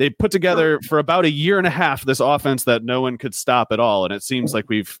 they put together for about a year and a half this offense that no one could stop at all. And it seems like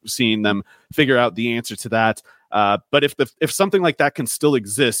we've seen them figure out the answer to that. But if something like that can still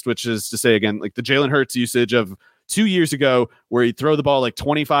exist, which is to say, again, the Jalen Hurts usage of 2 years ago, where he'd throw the ball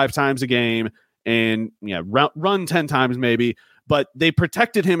 25 times a game and run 10 times maybe, but they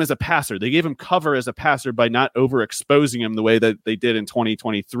protected him as a passer. They gave him cover as a passer by not overexposing him the way that they did in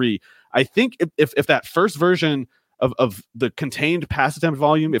 2023. I think if that first version of the contained pass attempt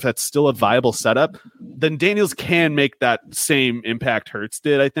volume, if that's still a viable setup, then Daniels can make that same impact Hurts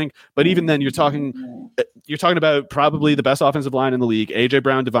did, I think. But even then, you're talking about probably the best offensive line in the league: AJ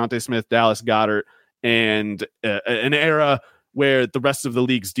Brown, Devontae Smith, Dallas Goedert, and an era where the rest of the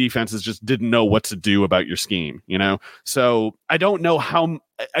league's defenses just didn't know what to do about your scheme, you know? So I don't know how.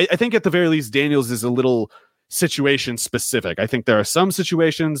 I think at the very least, Daniels is a little situation specific. I think there are some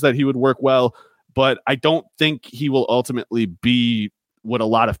situations that he would work well, but I don't think he will ultimately be what a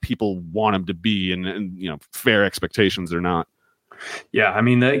lot of people want him to be, and you know, fair expectations or not. Yeah, I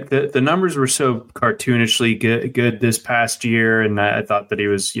mean, the numbers were so cartoonishly good this past year, and I thought that he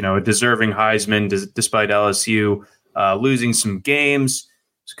was, you know, a deserving Heisman despite LSU losing some games.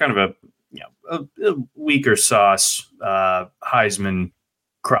 It's kind of a weaker sauce Heisman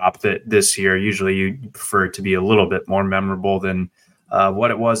crop that this year. Usually you prefer it to be a little bit more memorable than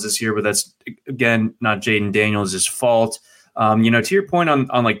what it was this year, but that's, again, not Jayden Daniels' fault. You know, to your point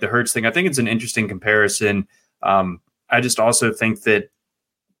on like the Hurts thing, I think it's an interesting comparison. I just also think that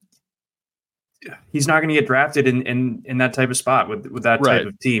he's not going to get drafted in that type of spot with that type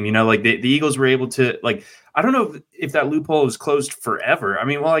of team. You know, like the Eagles were able to, like, I don't know if that loophole was closed forever. I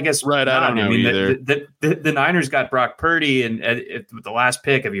mean, well, I guess right. Not. I don't know either. The Niners got Brock Purdy and with the last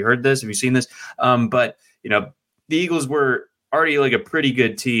pick. Have you heard this? Have you seen this? But you know, the Eagles were already like a pretty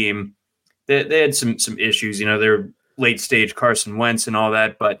good team. They had some issues. You know, they're late stage Carson Wentz and all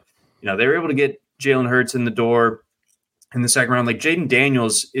that, but you know, they were able to get Jalen Hurts in the door in the second round. Like Jayden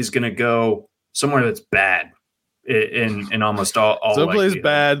Daniels is going to go somewhere that's bad in almost all someplace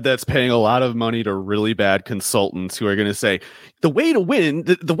bad that's paying a lot of money to really bad consultants who are going to say the way to win,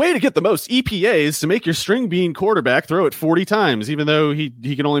 the way to get the most EPA is to make your string bean quarterback throw it 40 times, even though he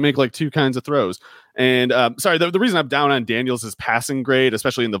can only make like 2 kinds of throws. And sorry, the reason I'm down on Daniels is passing grade,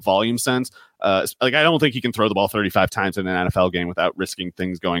 especially in the volume sense. Like I don't think he can throw the ball 35 times in an NFL game without risking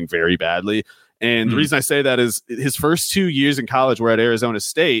things going very badly. And the reason I say that is his first 2 years in college were at Arizona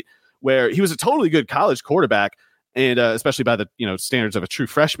State, where he was a totally good college quarterback, and especially by the standards of a true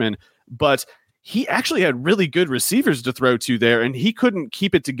freshman. But he actually had really good receivers to throw to there, and he couldn't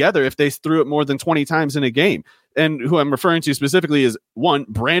keep it together if they threw it more than 20 times in a game. And who I'm referring to specifically is one,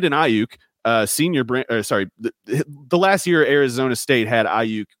 Brandon Ayuk, the last year Arizona State had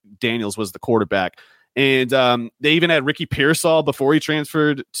Ayuk. Daniels was the quarterback. And they even had Ricky Pearsall before he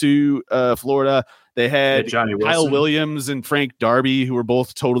transferred to Florida. They had Kyle Williams and Frank Darby, who were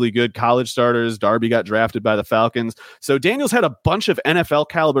both totally good college starters. Darby got drafted by the Falcons. So Daniels had a bunch of NFL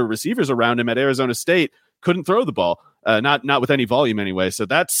caliber receivers around him at Arizona State. Couldn't throw the ball, not with any volume anyway. So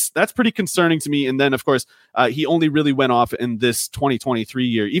that's pretty concerning to me. And then, of course, he only really went off in this 2023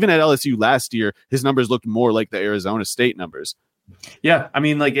 year. Even at LSU last year, his numbers looked more like the Arizona State numbers. Yeah, I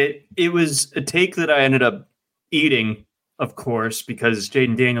mean, like it was a take that I ended up eating, of course, because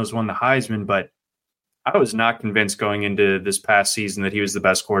Jayden Daniels won the Heisman, but I was not convinced going into this past season that he was the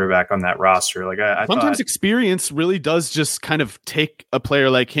best quarterback on that roster. Like I sometimes thought, experience really does just kind of take a player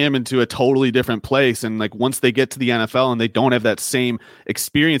like him into a totally different place. And like once they get to the NFL and they don't have that same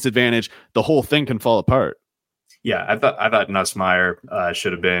experience advantage, the whole thing can fall apart. Yeah, I thought Nussmeier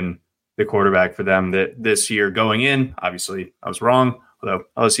should have been the quarterback for them this year going in. Obviously, I was wrong. Although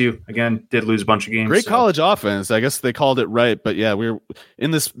LSU again did lose a bunch of games. Great college offense. I guess they called it right, but yeah, we're in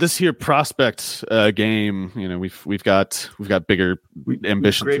this here prospect game. You know, we've got bigger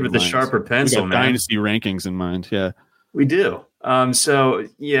ambitions. Great with the sharper pencil, man. Dynasty rankings in mind. Yeah, we do. So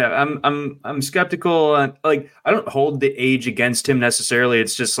yeah, I'm skeptical. Like I don't hold the age against him necessarily.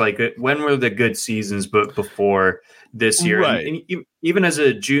 It's just like when were the good seasons, but before this year, right? And even as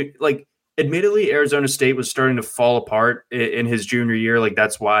a June, like. Admittedly, Arizona State was starting to fall apart in his junior year. Like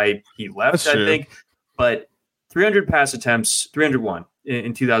that's why he left, I think. But 300 pass attempts, 301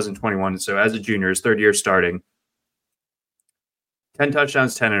 in 2021. So as a junior, his third year starting, 10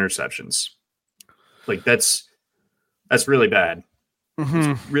 touchdowns, 10 interceptions. Like that's really bad.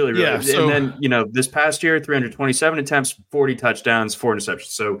 Mm-hmm. Really. Yeah, so, and then, this past year, 327 attempts, 40 touchdowns, 4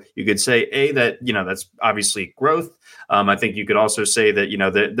 interceptions. So you could say that, that's obviously growth. I think you could also say that,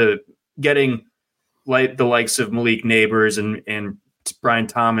 the getting like the likes of Malik Neighbors and Brian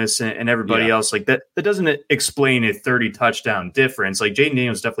Thomas and everybody else like that doesn't explain a 30 touchdown difference. Like Jayden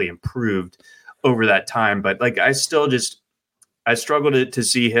Daniels definitely improved over that time, but like I struggle to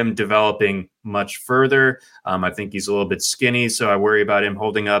see him developing much further. I think he's a little bit skinny, so I worry about him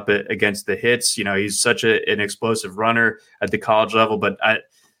holding up against the hits. He's such an explosive runner at the college level, but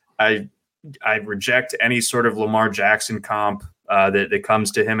I reject any sort of Lamar Jackson comp that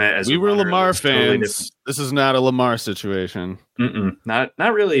comes to him as we were Lamar fans. Totally this is not a Lamar situation. Not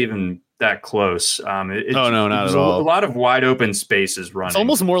really even that close. No, not at all. A lot of wide open spaces running. It's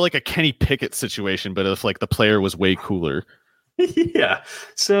almost more like a Kenny Pickett situation, but if like the player was way cooler. Yeah.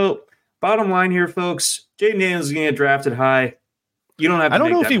 So bottom line here, folks, Jayden Daniels is going to get drafted high. You don't have to I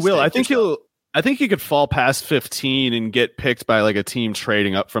don't know if he will. I think he could fall past 15 and get picked by like a team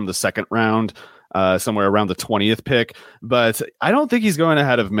trading up from the second round, somewhere around the 20th pick. But I don't think he's going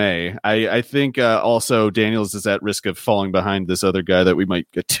ahead of May. I think also Daniels is at risk of falling behind this other guy that we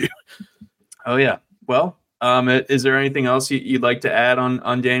might get to. Oh, yeah. Well, is there anything else you'd like to add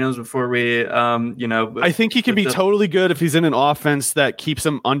on Daniels before we, I think he can be totally good if he's in an offense that keeps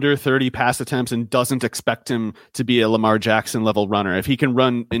him under 30 pass attempts and doesn't expect him to be a Lamar Jackson level runner. If he can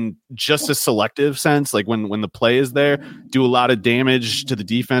run in just a selective sense, like when the play is there, do a lot of damage to the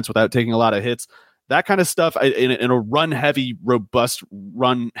defense without taking a lot of hits, that kind of stuff in a robust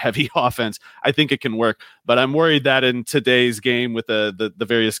run heavy offense, I think it can work. But I'm worried that in today's game with the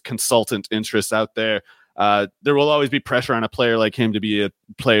various consultant interests out there, there will always be pressure on a player like him to be a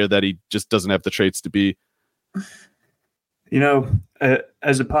player that he just doesn't have the traits to be.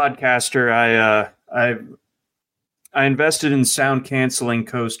 As a podcaster, I invested in sound canceling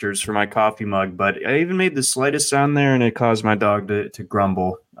coasters for my coffee mug, but I even made the slightest sound there, and it caused my dog to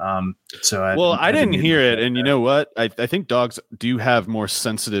grumble. I didn't hear it, and you know what? I think dogs do have more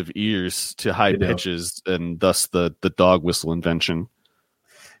sensitive ears to high pitches, and thus the dog whistle invention.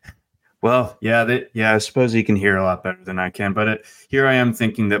 Well, I suppose he can hear a lot better than I can, but here I am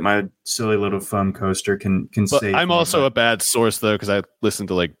thinking that my silly little foam coaster can save. I'm also a bad source though, because I listen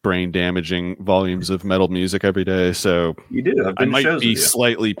to like brain damaging volumes of metal music every day. So you do. I might be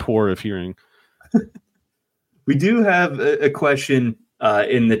slightly poor of hearing. We do have a question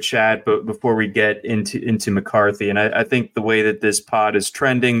in the chat, but before we get into McCarthy, and I think the way that this pod is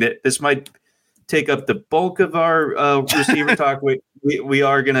trending, that this might take up the bulk of our receiver talk. We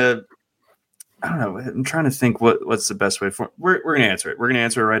are gonna. I don't know. I'm trying to think what's the best way for it. We're going to answer it. We're going to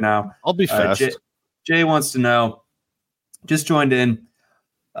answer it right now. I'll be fast. Jay wants to know, just joined in.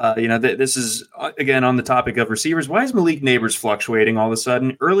 This is, again, on the topic of receivers. Why is Malik Nabers fluctuating all of a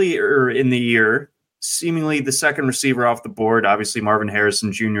sudden? Earlier in the year, seemingly the second receiver off the board. Obviously, Marvin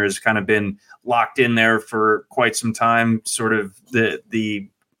Harrison Jr. has kind of been locked in there for quite some time, sort of the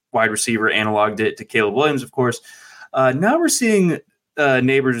wide receiver analog to Caleb Williams, of course. Now we're seeing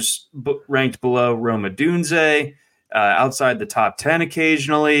Nabers ranked below Rome Odunze, outside the top 10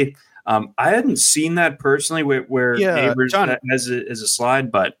 occasionally. I hadn't seen that personally where Nabers has a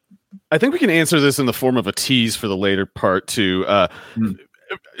slide, but I think we can answer this in the form of a tease for the later part too.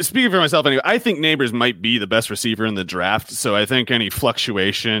 Speaking for myself anyway, I think Nabers might be the best receiver in the draft. So I think any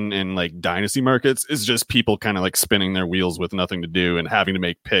fluctuation in like dynasty markets is just people kind of like spinning their wheels with nothing to do and having to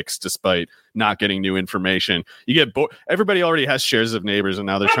make picks despite not getting new information. You get everybody already has shares of Nabers, and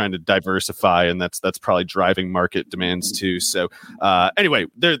now they're trying to diversify, and that's probably driving market demands too. So anyway,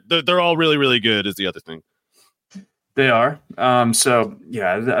 they're all really, really good is the other thing. They are.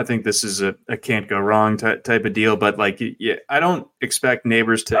 I think this is a can't go wrong type of deal. But I don't expect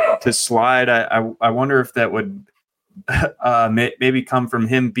Nabers to slide. I wonder if that would maybe come from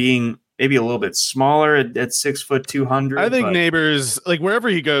him being maybe a little bit smaller at 6 foot 200. I think Nabers, like wherever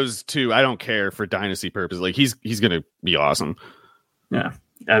he goes to, I don't care for dynasty purposes. Like he's going to be awesome. Yeah.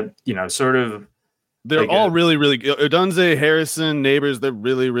 Sort of. They're all really, really good. Odunze, Harrison, Nabers, they're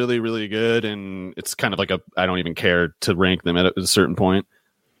really, really, really good. And it's kind of like I don't even care to rank them at a certain point.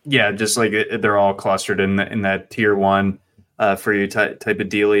 Yeah, just like they're all clustered in that tier one for you type of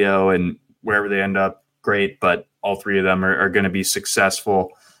dealio, and wherever they end up, great. But all three of them are going to be successful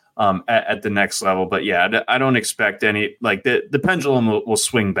at the next level. But yeah, I don't expect any, like the pendulum will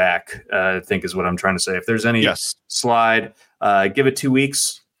swing back, I think is what I'm trying to say. If there's any slide, give it 2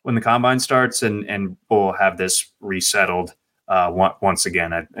 weeks when the combine starts, and we'll have this resettled once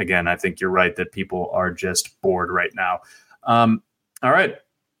again. I think you're right that people are just bored right now. All right.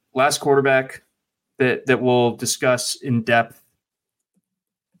 Last quarterback that we'll discuss in depth,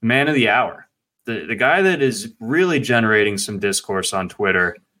 man of the hour, the guy that is really generating some discourse on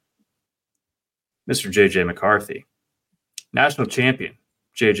Twitter, Mr. J.J. McCarthy, national champion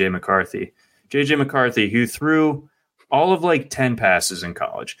J.J. McCarthy. J.J. McCarthy, who threw all of 10 passes in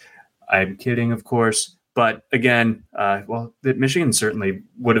college. I'm kidding, of course. But again, Michigan certainly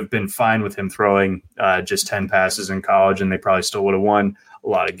would have been fine with him throwing just 10 passes in college, and they probably still would have won a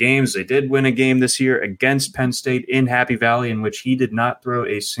lot of games. They did win a game this year against Penn State in Happy Valley, in which he did not throw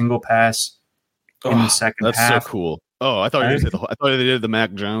a single pass in the second half. That's so cool. Oh, I thought they did the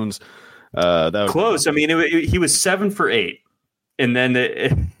Mac Jones. That was close. I mean, he was 7 for 8, and then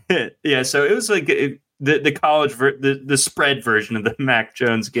so it was the college the spread version of the Mac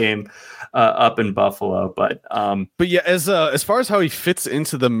Jones game up in Buffalo. But yeah, as far as how he fits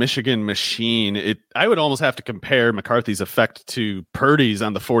into the Michigan machine, I would almost have to compare McCarthy's effect to Purdy's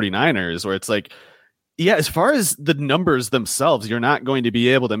on the 49ers, where it's like, yeah, as far as the numbers themselves, you're not going to be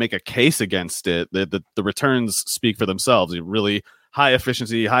able to make a case against it. The returns speak for themselves. Really high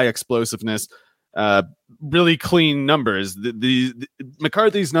efficiency, high explosiveness, really clean numbers. The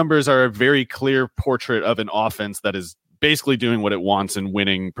McCarthy's numbers are a very clear portrait of an offense that is basically doing what it wants and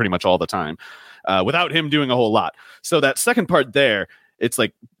winning pretty much all the time, without him doing a whole lot. So that second part there, it's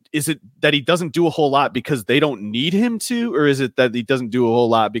like, is it that he doesn't do a whole lot because they don't need him to, or is it that he doesn't do a whole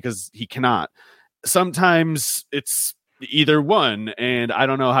lot because he cannot? Sometimes it's either one, and I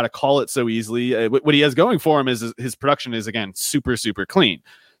don't know how to call it so easily. What he has going for him is his production is, again, super, super clean.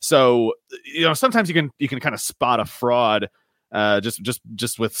 So, sometimes you can kind of spot a fraud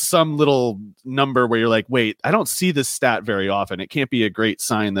just with some little number where you're like, wait, I don't see this stat very often. It can't be a great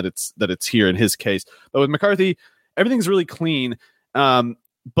sign that it's here in his case. But with McCarthy, everything's really clean.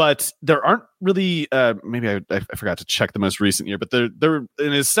 But there aren't really maybe I forgot to check the most recent year, but they're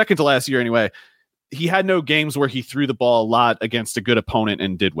in his second to last year anyway. He had no games where he threw the ball a lot against a good opponent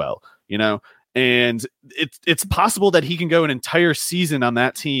and did well, and it's possible that he can go an entire season on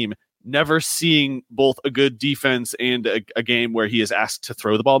that team never seeing both a good defense and a game where he is asked to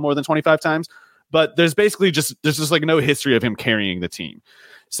throw the ball more than 25 times. But there's just like no history of him carrying the team.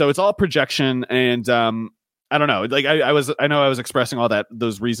 So it's all projection. And I don't know, like I was expressing all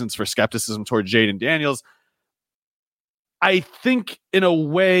those reasons for skepticism toward Jayden Daniels. I think in a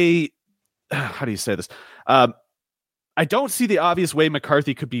way, how do you say this? I don't see the obvious way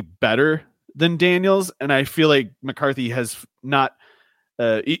McCarthy could be better than Daniels. And I feel like McCarthy has not,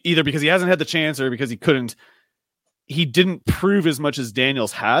 either because he hasn't had the chance or because he didn't prove as much as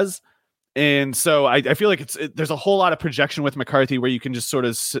Daniels has. And so I feel like there's a whole lot of projection with McCarthy where you can just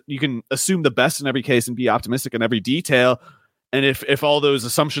you can assume the best in every case and be optimistic in every detail. And if all those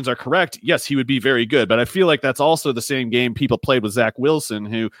assumptions are correct, yes, he would be very good. But I feel like that's also the same game people played with Zach Wilson,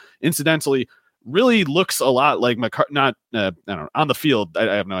 who incidentally really looks a lot like McCarthy. Not, I don't know, on the field.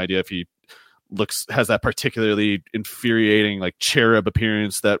 I have no idea if he has that particularly infuriating like cherub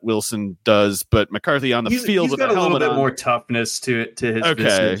appearance that Wilson does, but McCarthy on the field he's with got a little bit more toughness to his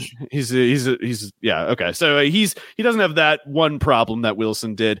visage. He's yeah, okay. So he doesn't have that one problem that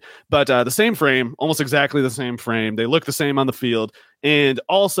Wilson did, but the same frame, almost exactly the same frame. They look the same on the field. And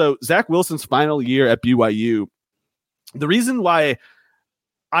also Zach Wilson's final year at BYU, the reason why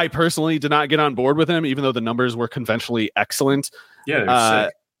I personally did not get on board with him, even though the numbers were conventionally excellent. Yeah, they're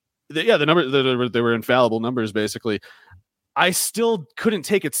sick. The numbers, they were infallible numbers, basically. I still couldn't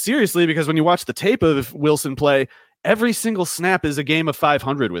take it seriously because when you watch the tape of Wilson play, every single snap is a game of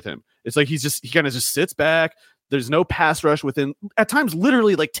 500 with him. It's like he kind of just sits back. There's no pass rush within, at times,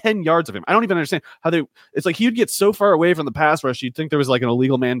 literally like 10 yards of him. I don't even understand how it's like he would get so far away from the pass rush, you'd think there was like an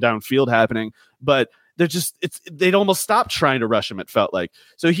illegal man downfield happening, but they'd almost stop trying to rush him, it felt like.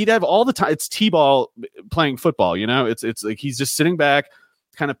 So he'd have all the time, it's T-ball playing football, it's like he's just sitting back,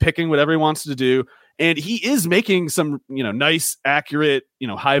 kind of picking whatever he wants to do. And he is making some, nice, accurate,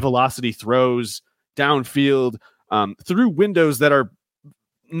 high velocity throws downfield through windows that are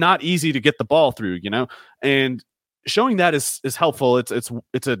not easy to get the ball through, and showing that is helpful.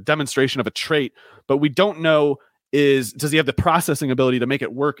 It's a demonstration of a trait, but we don't know does he have the processing ability to make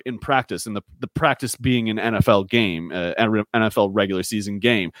it work in practice, and the practice being an NFL game, NFL regular season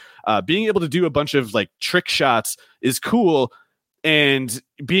game. Being able to do a bunch of like trick shots is cool. And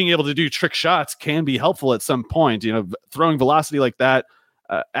being able to do trick shots can be helpful at some point, throwing velocity like that,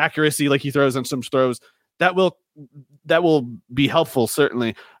 accuracy like he throws on some throws, that will be helpful,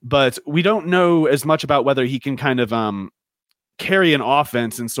 certainly. But we don't know as much about whether he can kind of carry an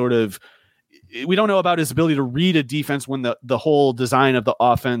offense and sort of, we don't know about his ability to read a defense when the whole design of the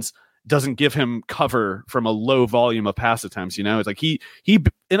offense doesn't give him cover from a low volume of pass attempts. It's like he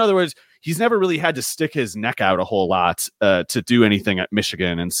in other words, he's never really had to stick his neck out a whole lot to do anything at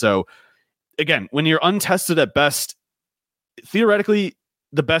Michigan. And so again, when you're untested at best, theoretically,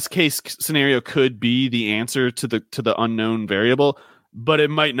 the best case scenario could be the answer to the unknown variable, but it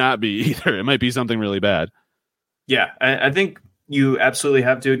might not be either. It might be something really bad. Yeah, I think you absolutely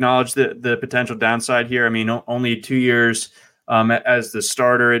have to acknowledge the potential downside here. I mean, only 2 years as the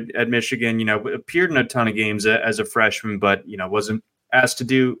starter at Michigan, appeared in a ton of games as a freshman, but, wasn't asked to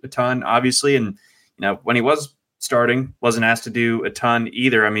do a ton, obviously. And, when he was starting, wasn't asked to do a ton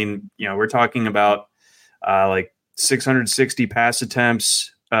either. I mean, we're talking about like 660 pass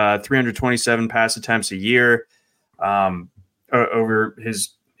attempts, 327 pass attempts a year over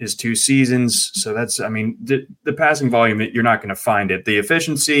his his 2 seasons. So that's, I mean, the passing volume, you're not going to find it. The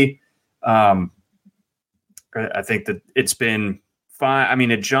efficiency, I think that it's been fine. I mean,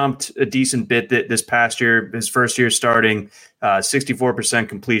 it jumped a decent bit this past year. His first year starting, 64%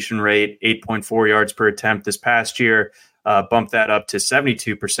 completion rate, 8.4 yards per attempt. This past year, bumped that up to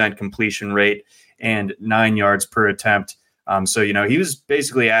 72% completion rate and 9 yards per attempt. So, you know, he was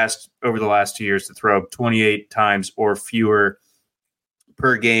basically asked over the last 2 years to throw 28 times or fewer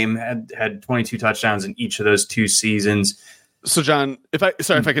per game, had 22 touchdowns in each of those 2 seasons. So, John, if I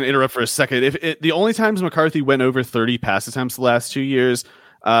can interrupt for a second, the only times McCarthy went over 30 pass attempts the last 2 years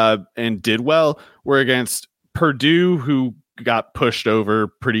and did well were against Purdue, who got pushed over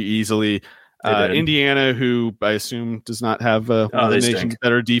pretty easily, Indiana, who I assume does not have one of the nation's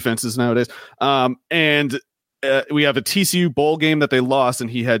better defenses nowadays, and we have a TCU bowl game that they lost,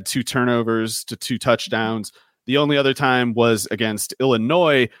 and he had 2 turnovers to 2 touchdowns. The only other time was against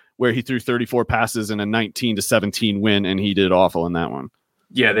Illinois, where he threw 34 passes in a 19-17 win, and he did awful in that one.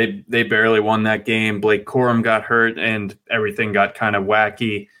 Yeah, they barely won that game. Blake Corum got hurt, and everything got kind of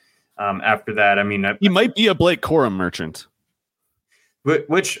wacky after that. I mean, he might be a Blake Corum merchant,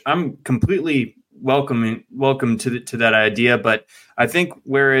 which I'm completely welcome to that idea. But I think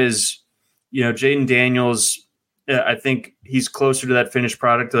whereas, you know, Jaden Daniels, I think he's closer to that finished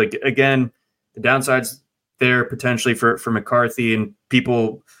product. Like, again, the downsides there potentially for McCarthy, and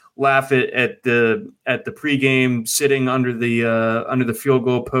people laugh at the pregame sitting under the field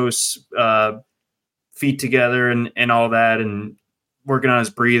goal posts, feet together and all that, and working on his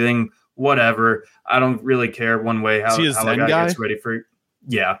breathing, whatever. I don't really care one way how a guy gets ready for.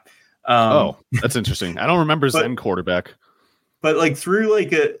 Yeah. That's interesting. I don't remember Zen quarterback, but like through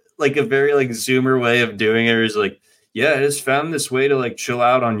like a very like Zoomer way of doing it is like, yeah, I just found this way to like chill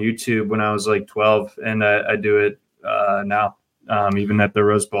out on YouTube when I was like 12, and I do it now, even at the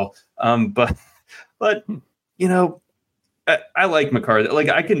Rose Bowl. But you know, I like McCarthy. Like,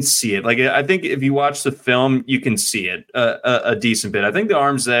 I can see it. Like, I think if you watch the film, you can see it a decent bit. I think the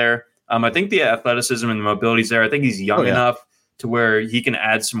arm's there. I think the athleticism and the mobility's there. I think he's young enough to where he can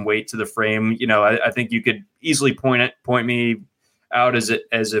add some weight to the frame. You know, I think you could easily point me out as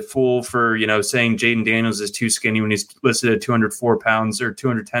a fool for, you know, saying Jaden Daniels is too skinny when he's listed at 204 pounds or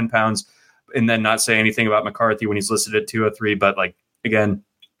 210 pounds, and then not say anything about McCarthy when he's listed at 203. But like, again,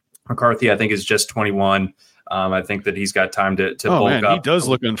 McCarthy, I think, is just 21. I think that he's got time to bulk up. He does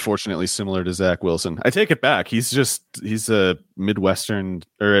look unfortunately similar to Zach Wilson. I take it back. He's a Midwestern,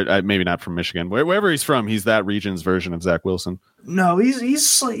 or maybe not from Michigan. Wherever he's from, he's that region's version of Zach Wilson. No,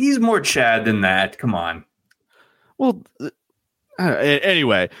 he's more Chad than that. Come on. Well,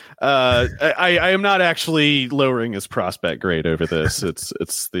 anyway, I am not actually lowering his prospect grade over this.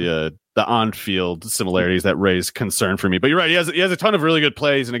 It's the on-field similarities that raise concern for me. But you're right. He has a ton of really good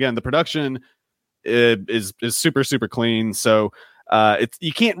plays, and again, the production is super, super clean. So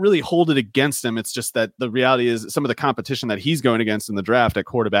you can't really hold it against him. It's just that the reality is some of the competition that he's going against in the draft at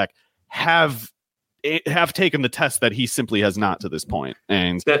quarterback have taken the test that he simply has not to this point.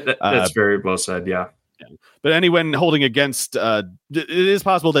 And that's very well said. Yeah. But anyone holding against, it is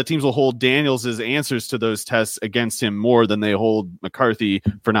possible that teams will hold Daniels' answers to those tests against him more than they hold McCarthy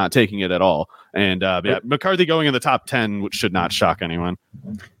for not taking it at all. And McCarthy going in the top 10 should not shock anyone.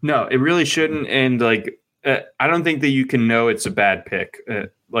 No, it really shouldn't. And like, I don't think that you can know it's a bad pick.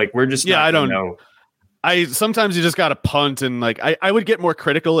 Like, we're just I don't know. Sometimes you just got to punt, and like I would get more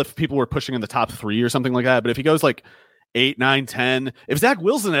critical if people were pushing in the top 3 or something like that. But if he goes like 8, 9, 10. If Zach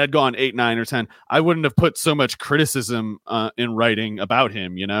Wilson had gone 8, 9, or 10, I wouldn't have put so much criticism in writing about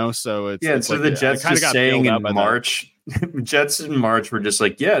him, you know? So it's so like, the Jets just saying in March, Jets in March were just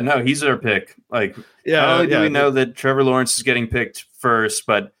like, yeah, no, he's our pick. Like, not only do we know that Trevor Lawrence is getting picked first,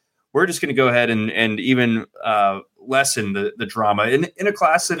 but we're just going to go ahead and even lessen the drama in a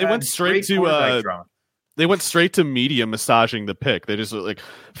class that went straight to drama. They went straight to media massaging the pick. They just like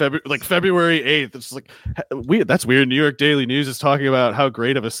February 8th. It's like weird. That's weird. New York Daily News is talking about how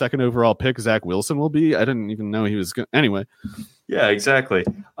great of a second overall pick Zach Wilson will be. I didn't even know he was going. Anyway. Yeah, exactly.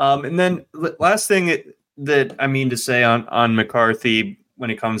 And then last thing that I mean to say on McCarthy when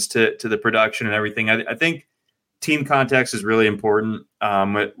it comes to the production and everything, I think team context is really important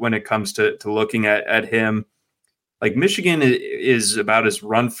when it comes to looking at him. Like, Michigan is about as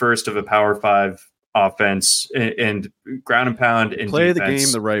run first of a Power 5 offense and ground and pound and play defense. The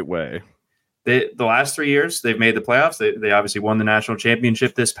game the right way. The last 3 years they've made the playoffs. They obviously won the national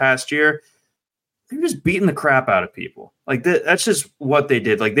championship this past year. they're just beating the crap out of people. Like that's just what they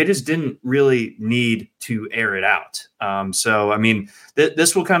did. Like they just didn't really need to air it out. So I mean,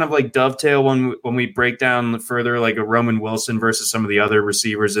 this will kind of like dovetail when we break down further, like a Roman Wilson versus some of the other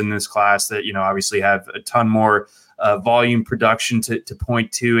receivers in this class that obviously have a ton more volume production to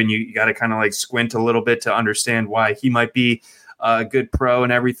point to, and you got to kind of like squint a little bit to understand why he might be a good pro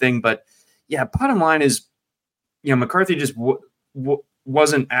and everything. But yeah, bottom line is, McCarthy just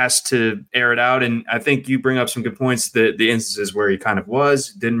wasn't asked to air it out. And I think you bring up some good points, the instances where he kind of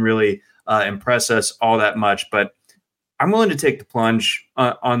didn't really impress us all that much. But I'm willing to take the plunge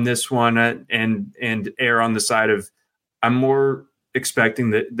on this one and err on the side of I'm more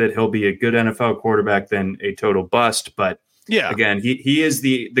expecting that he'll be a good NFL quarterback than a total bust. But yeah, again, he is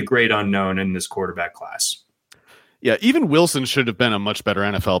the great unknown in this quarterback class. Yeah, even Wilson should have been a much better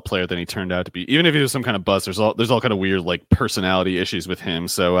NFL player than he turned out to be. Even if he was some kind of bust, there's all kind of weird like personality issues with him.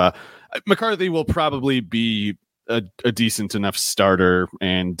 So McCarthy will probably be a decent enough starter,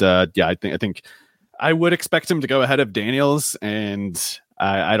 and I think I would expect him to go ahead of Daniels, and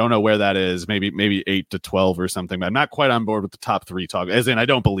I don't know where that is. Maybe 8 to 12 or something. But I'm not quite on board with the top 3 talk. As in, I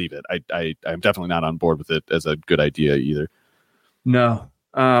don't believe it. I'm definitely not on board with it as a good idea either. No.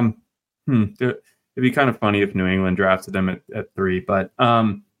 It'd be kind of funny if New England drafted them at 3, but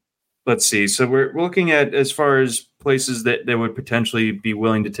let's see. So we're looking at, as far as places that would potentially be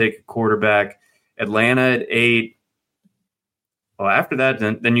willing to take a quarterback, Atlanta at 8. Well, after that,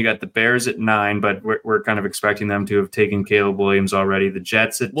 then you got the Bears at 9, but we're kind of expecting them to have taken Caleb Williams already. The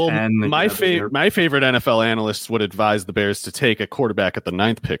Jets at 10. My favorite NFL analysts would advise the Bears to take a quarterback at the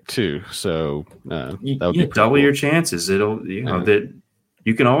 9th pick too. So that would be double cool. Your chances. It'll that.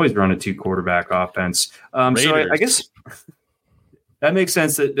 You can always run a 2 quarterback offense. So I guess that makes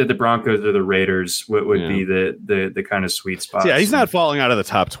sense that the Broncos or the Raiders would be the kind of sweet spot. Yeah, he's not falling out of the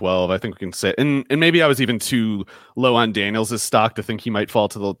top 12. I think we can say, and maybe I was even too low on Daniels' stock to think he might fall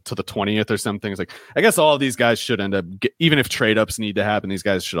to the 20th or something. It's like, I guess all of these guys should end up, even if trade ups need to happen, these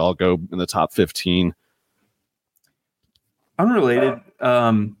guys should all go in the top 15. Unrelated.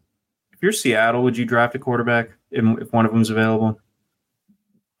 If you're Seattle, would you draft a quarterback if one of them's available?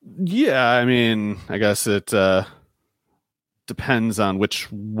 Yeah, I mean, I guess it depends on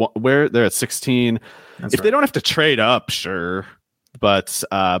where they're at 16. If they don't have to trade up, sure. But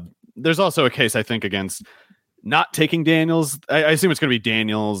there's also a case, I think, against not taking Daniels. I assume it's going to be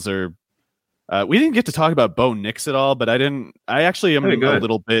Daniels or we didn't get to talk about Bo Nix at all, but I actually am a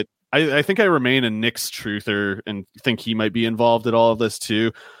little bit. I think I remain a Nix truther and think he might be involved in all of this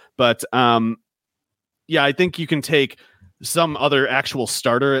too. But I think you can take some other actual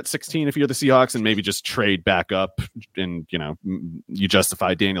starter at 16 if you're the Seahawks and maybe just trade back up and, you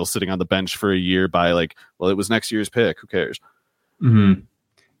justify Daniels sitting on the bench for a year by like, well, it was next year's pick. Who cares? Mm-hmm.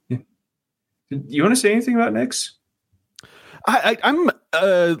 Yeah. You want to say anything about Nix? I'm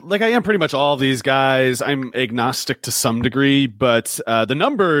like I am pretty much all of these guys. I'm agnostic to some degree, but the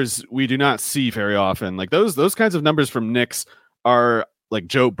numbers we do not see very often. Like those kinds of numbers from Nix are like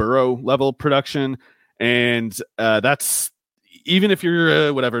Joe Burrow level production. And that's even if you're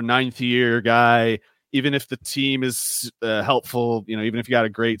a 9th year guy, even if the team is helpful, even if you got a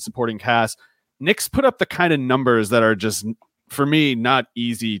great supporting cast, Nix put up the kind of numbers that are just, for me, not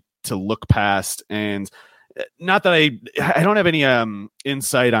easy to look past. And not that I don't have any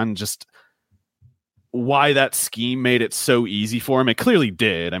insight on just why that scheme made it so easy for him. It clearly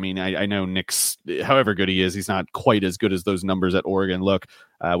did. I mean, I know Nix, however good he is, he's not quite as good as those numbers at Oregon look.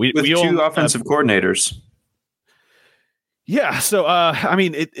 With 2 offensive coordinators. Yeah. So, I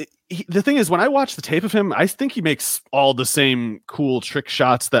mean, the thing is, when I watch the tape of him, I think he makes all the same cool trick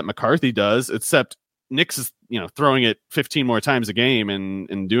shots that McCarthy does, except Nix is, throwing it 15 more times a game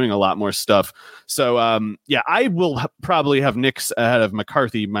and doing a lot more stuff. So, I will probably have Nix ahead of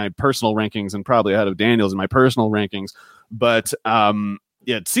McCarthy, my personal rankings, and probably ahead of Daniels in my personal rankings. But,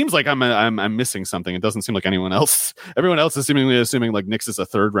 it seems like I'm missing something. It doesn't seem like everyone else is seemingly assuming like Nix is a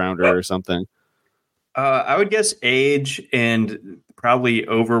 3rd rounder or something. I would guess age and probably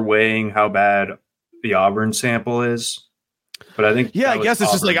overweighing how bad the Auburn sample is. But I think, I guess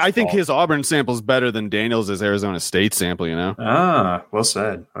it's just like, I think his Auburn sample is better than Daniels' Arizona State sample, well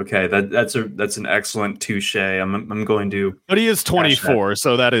said. Okay. That's an excellent touche. I'm going to, but he is 24.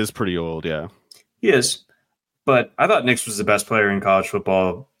 So that is pretty old. Yeah, he is. But I thought Nix was the best player in college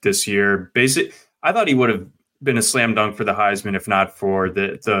football this year. I thought he would have been a slam dunk for the Heisman if not for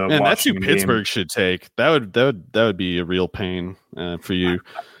the Man, that's who Pittsburgh game. Should take. That would be a real pain for you.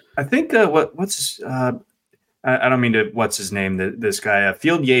 I think what's I don't mean to what's his name, this guy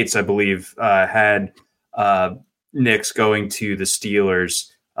Field Yates, I believe, had Nix going to the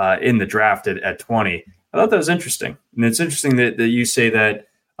Steelers in the draft at 20. I thought that was interesting. And it's interesting that you say that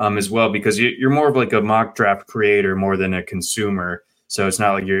as well, because you're more of like a mock draft creator more than a consumer. So it's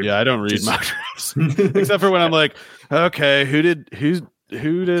not like you're. Yeah, I don't read mock drafts except for when I'm like, okay, who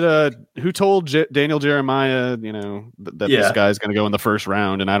told Daniel Jeremiah, that this guy's going to go in the first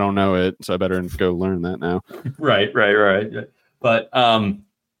round, and I don't know it, so I better go learn that now. Right. But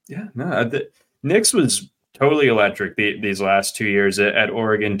Nix was totally electric these last 2 years at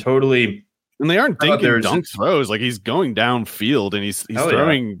Oregon. Totally. And they aren't dinking dunk throws. Like, he's going downfield and he's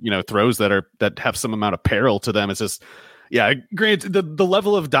throwing, throws that have some amount of peril to them. It's just, granted, the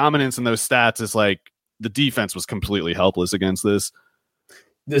level of dominance in those stats is like the defense was completely helpless against this.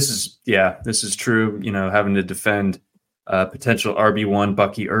 This is true. Having to defend potential RB1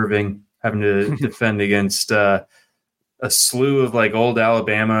 Bucky Irving, having to defend against a slew of like old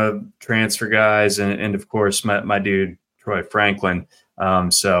Alabama transfer guys, and of course my dude Troy Franklin.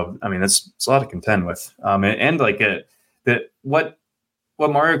 So I mean it's a lot to contend with. And like what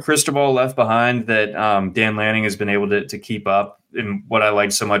Mario Cristobal left behind that Dan Lanning has been able to keep up. And what I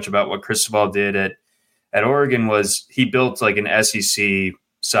like so much about what Cristobal did at Oregon was he built like an SEC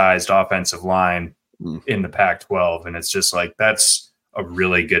sized offensive line in the Pac-12, and it's just like that's a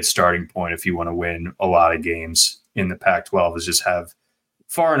really good starting point if you want to win a lot of games in the Pac-12, is just have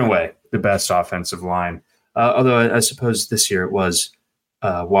far and away the best offensive line. Although I suppose this year it was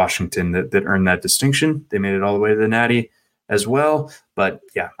Washington that earned that distinction. They made it all the way to the Natty as well. But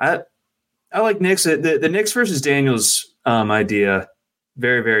yeah, I like Nix. The Nix versus Daniels idea,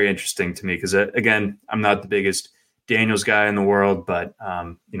 very, very interesting to me because, again, I'm not the biggest Daniels guy in the world, but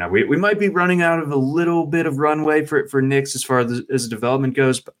we might be running out of a little bit of runway for Nix as far as development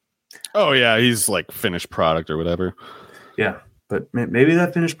goes. But, oh yeah, he's like finished product or whatever. Yeah, but maybe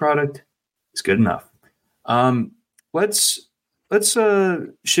that finished product is good enough. Let's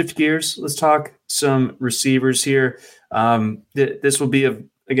shift gears. Let's talk some receivers here. This will be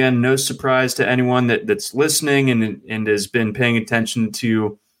again no surprise to anyone that's listening and has been paying attention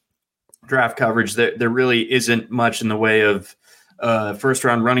to draft coverage. There really isn't much in the way of first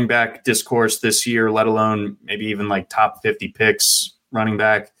round running back discourse this year, let alone maybe even like top 50 picks running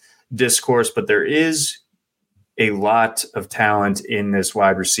back discourse. But there is a lot of talent in this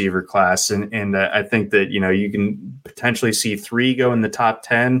wide receiver class. And I think that, you can potentially see 3 go in the top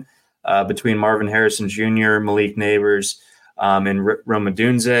 10 between Marvin Harrison Jr., Malik Neighbors, and Rome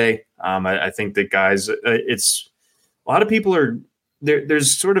Odunze. I think that guys, it's a lot of people are there.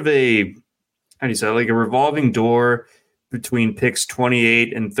 There's sort of a revolving door between picks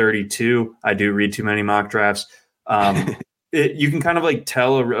 28 and 32. I do read too many mock drafts. You can kind of like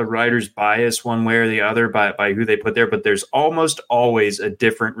tell a writer's bias one way or the other by who they put there, but there's almost always a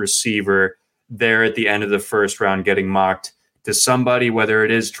different receiver there at the end of the first round getting mocked to somebody, whether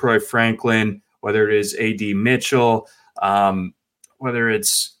it is Troy Franklin, whether it is A.D. Mitchell, whether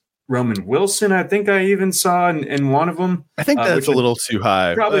it's Roman Wilson. I think I even saw in one of them. I think that's a little too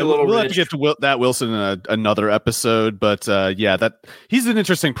high. Probably a little We'll rich. have to get to that Wilson in another episode, but that he's an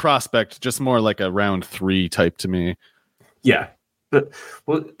interesting prospect, just more like a round 3 type to me. Yeah, but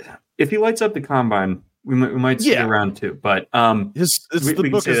if he lights up the combine, we might see around 2. But the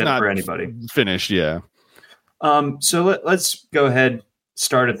book is not for anybody finished. Yeah. So let's go ahead.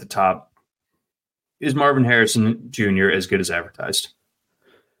 Start at the top. Is Marvin Harrison Jr. as good as advertised?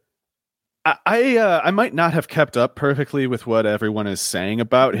 I might not have kept up perfectly with what everyone is saying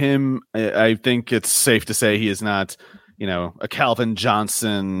about him. I think it's safe to say he is not, a Calvin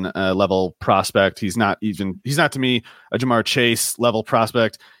Johnson level prospect. He's not to me a Jamar Chase level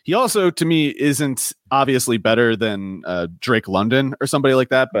prospect. He also to me isn't obviously better than Drake London or somebody like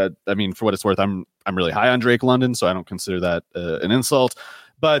that. But I mean, for what it's worth, I'm really high on Drake London, so I don't consider that an insult.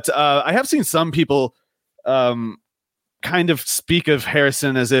 But I have seen some people kind of speak of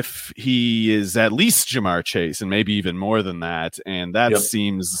Harrison as if he is at least Jamar Chase and maybe even more than that. And that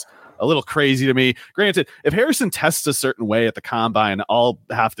seems a little crazy to me. Granted, if Harrison tests a certain way at the combine, I'll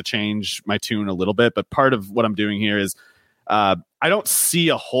have to change my tune a little bit. But part of what I'm doing here is I don't see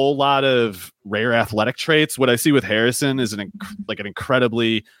a whole lot of rare athletic traits. What I see with Harrison is an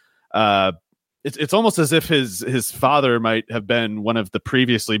incredibly it's almost as if his father might have been one of the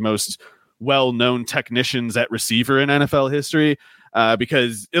previously most well-known technicians at receiver in NFL history,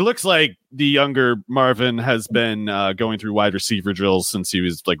 because it looks like the younger Marvin has been going through wide receiver drills since he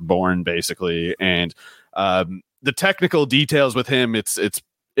was like born, basically. And the technical details with him, it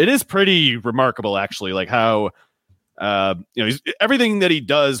is pretty remarkable, actually, like how everything that he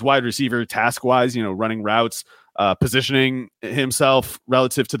does wide receiver task wise, running routes, positioning himself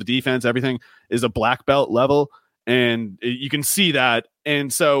relative to the defense, everything is a black belt level. And you can see that.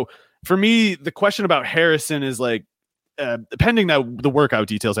 And so for me, the question about Harrison is like, depending on the workout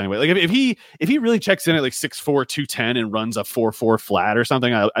details anyway. Like if he really checks in at like 6'4", 210 and runs a 4.4 flat or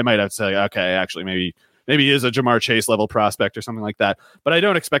something, I might have to say, okay, actually maybe he is a Jamar Chase level prospect or something like that. But I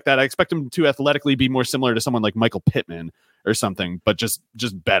don't expect that. I expect him to athletically be more similar to someone like Michael Pittman or something, but just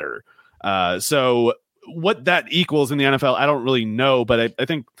better. So what that equals in the NFL, I don't really know, but I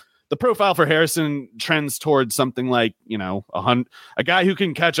think the profile for Harrison trends towards something like, a guy who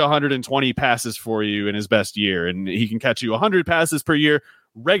can catch 120 passes for you in his best year, and he can catch you 100 passes per year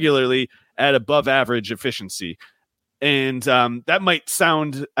regularly at above average efficiency. And that might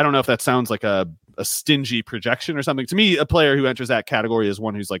sound, I don't know if that sounds like a stingy projection or something. To me, a player who enters that category is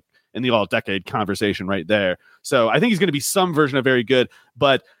one who's like in the all-decade conversation right there. So I think he's going to be some version of very good,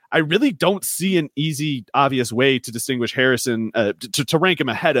 but I really don't see an easy, obvious way to distinguish Harrison, to rank him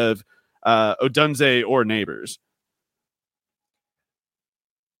ahead of Odunze or Neighbors.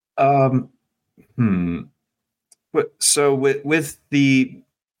 So with the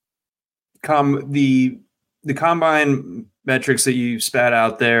combine metrics that you spat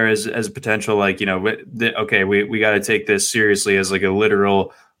out there as a potential, like, okay, we got to take this seriously as like a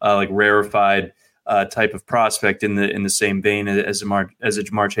literal, like rarefied type of prospect in the same vein as a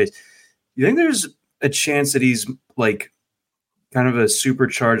Jamar Chase. You think there's a chance that he's like kind of a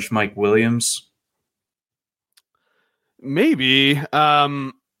supercharged Mike Williams? Maybe.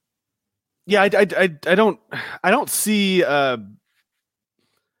 Yeah, I don't see. Because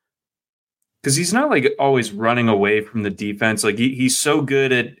he's not like always running away from the defense. Like he's so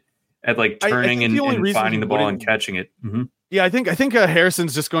good at like turning and finding the ball and catching it. Mm-hmm. Yeah, I think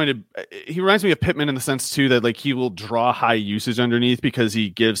Harrison's just going to. He reminds me of Pittman in the sense too that like he will draw high usage underneath because he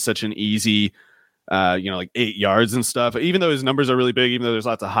gives such an easy, like 8 yards and stuff. Even though his numbers are really big, even though there's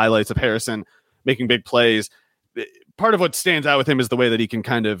lots of highlights of Harrison making big plays, part of what stands out with him is the way that he can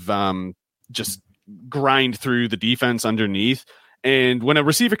kind of just grind through the defense underneath. And when a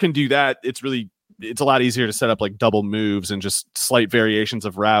receiver can do that, it's a lot easier to set up like double moves and just slight variations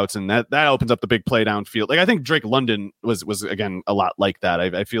of routes. And that opens up the big play downfield. Like I think Drake London was again, a lot like that.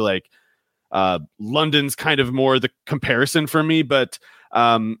 I feel like London's kind of more the comparison for me, but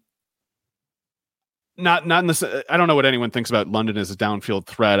not in this. I don't know what anyone thinks about London as a downfield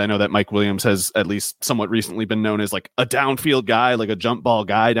threat. I know that Mike Williams has at least somewhat recently been known as like a downfield guy, like a jump ball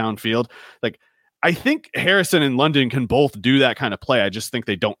guy downfield. Like, I think Harrison and London can both do that kind of play. I just think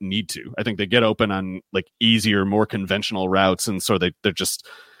they don't need to. I think they get open on like easier, more conventional routes. And so they're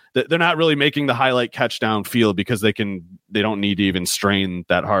not really making the highlight catch downfield because they don't need to even strain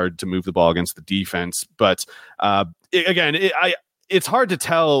that hard to move the ball against the defense. But it's hard to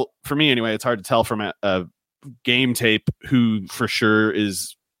tell for me anyway. It's hard to tell from a game tape who for sure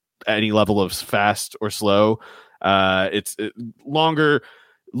is any level of fast or slow. It's longer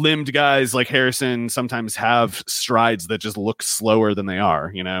limbed guys like Harrison sometimes have strides that just look slower than they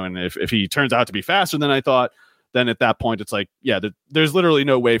are, and if he turns out to be faster than I thought, then at that point it's like, yeah, there's literally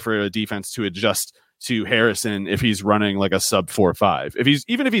no way for a defense to adjust to Harrison if he's running like a sub 4.5.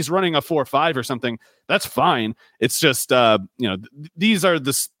 If he's running a 4.5 or something, that's fine. It's just these are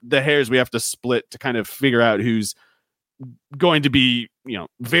the hairs we have to split to kind of figure out who's going to be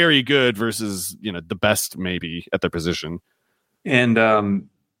very good versus the best maybe at their position. And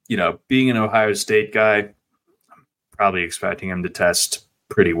being an Ohio State guy, I'm probably expecting him to test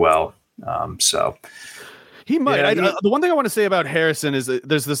pretty well. So he might. The one thing I want to say about Harrison is that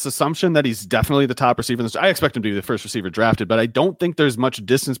there's this assumption that he's definitely the top receiver. I expect him to be the first receiver drafted, but I don't think there's much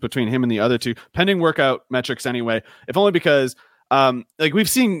distance between him and the other two, pending workout metrics anyway, if only because like we've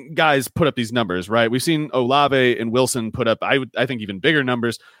seen guys put up these numbers, right? We've seen Olave and Wilson put up, I think even bigger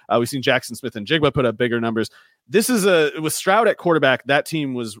numbers. We've seen Jackson Smith and Jigba put up bigger numbers. This is with Stroud at quarterback. That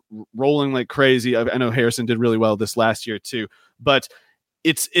team was rolling like crazy. I know Harrison did really well this last year too, but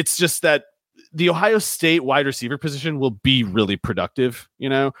it's just that the Ohio State wide receiver position will be really productive,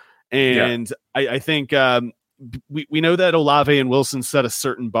 and yeah. I think we know that Olave and Wilson set a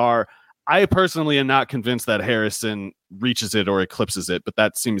certain bar. I personally am not convinced that Harrison reaches it or eclipses it, but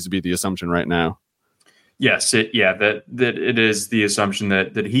that seems to be the assumption right now. Yes, that it is the assumption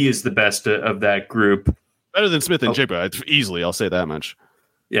that he is the best of that group. Better than Smith and Jigba, easily. I'll say that much.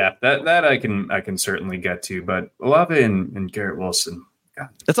 Yeah, that I can certainly get to, but Olave and Garrett Wilson, God.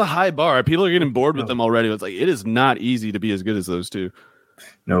 It's a high bar. People are getting bored with them already. It's like it is not easy to be as good as those two.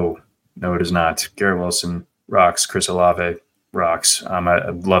 No, it is not. Garrett Wilson rocks. Chris Olave rocks.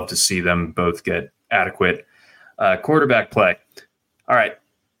 I'd love to see them both get adequate quarterback play. All right,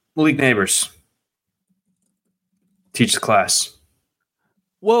 Malik Neighbors, teach the class.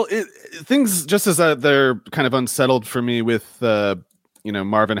 Well, things just as they're kind of unsettled for me with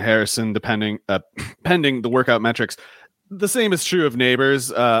Marvin Harrison, pending the workout metrics. The same is true of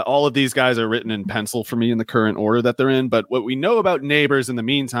Neighbors. All of these guys are written in pencil for me in the current order that they're in. But what we know about Neighbors in the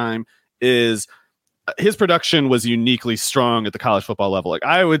meantime is his production was uniquely strong at the college football level. Like,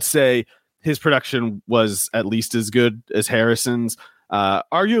 I would say his production was at least as good as Harrison's,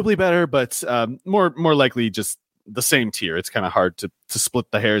 arguably better, but more likely just the same tier. It's kind of hard to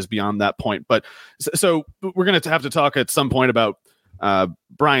split the hairs beyond that point. But so we're going to have to talk at some point about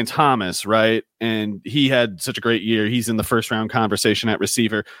Brian Thomas, right? And he had such a great year. He's in the first round conversation at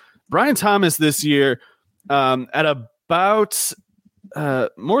receiver. Brian Thomas this year, at about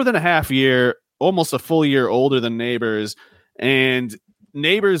more than a half year, almost a full year older than Neighbors, and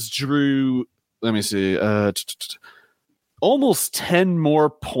Neighbors drew, let me see, almost 10 more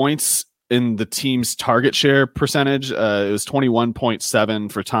points in the team's target share percentage. It was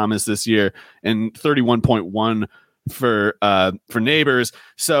 21.7 for Thomas this year and 31.1 for Neighbors.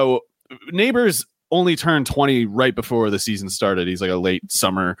 So Neighbors only turned 20 right before the season started. He's like a late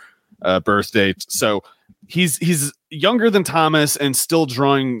summer birth date. So he's younger than Thomas and still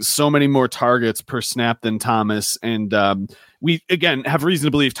drawing so many more targets per snap than Thomas. And we, again, have reason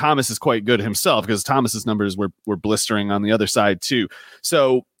to believe Thomas is quite good himself, because Thomas's numbers were blistering on the other side too.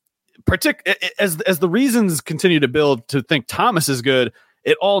 So as the reasons continue to build to think Thomas is good,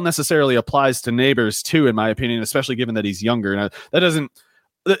 it all necessarily applies to Neighbors too, in my opinion, especially given that he's younger. Now,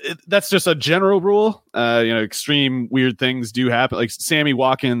 that's just a general rule. Extreme weird things do happen. Like Sammy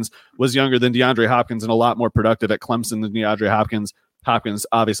Watkins was younger than DeAndre Hopkins and a lot more productive at Clemson than DeAndre Hopkins. Hopkins,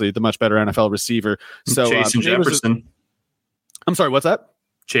 obviously, the much better NFL receiver. So Jason Jefferson. I'm sorry, what's that?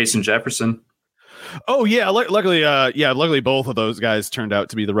 Jason Jefferson. Oh yeah, luckily both of those guys turned out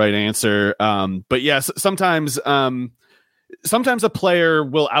to be the right answer. But yes, sometimes a player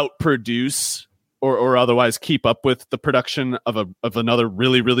will outproduce or otherwise keep up with the production of another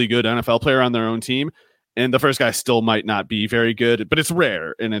really, really good NFL player on their own team, and the first guy still might not be very good, but it's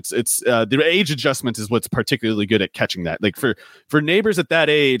rare, and it's the age adjustment is what's particularly good at catching that. Like for Neighbors at that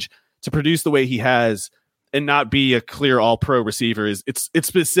age to produce the way he has and not be a clear all-pro receiver it's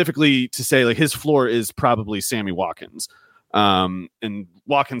specifically to say, like, his floor is probably Sammy Watkins. And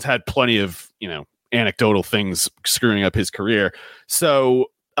Watkins had plenty of, anecdotal things screwing up his career.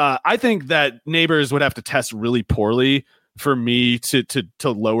 So I think that Neighbors would have to test really poorly for me to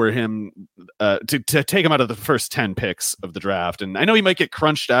lower him, to take him out of the first 10 picks of the draft. And I know he might get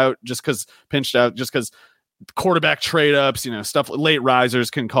pinched out just because quarterback trade ups, stuff, late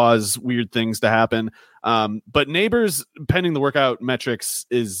risers can cause weird things to happen. But Neighbors, pending the workout metrics,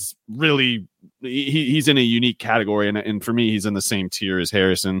 is really, he's in a unique category. And for me, he's in the same tier as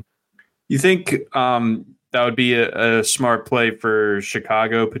Harrison. You think that would be a smart play for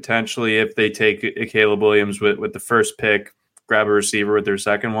Chicago potentially if they take Caleb Williams with the first pick, grab a receiver with their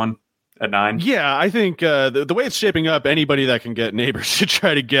second one at 9? Yeah, I think the way it's shaping up, anybody that can get Neighbors should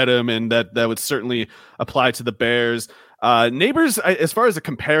try to get him, and that would certainly apply to the Bears. Neighbors, as far as a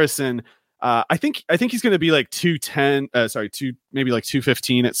comparison, I think he's going to be like 210, maybe like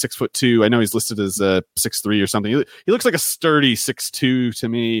 215 at 6'2". I know he's listed as 6'3" or something. He looks like a sturdy 6'2" to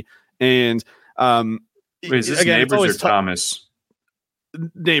me. And wait, is this again, Neighbors or Thomas?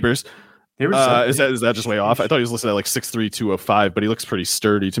 Neighbors. Is that just way off? I thought he was listed at like 6'3", 205, but he looks pretty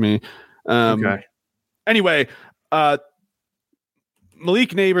sturdy to me. Okay. Anyway, Malik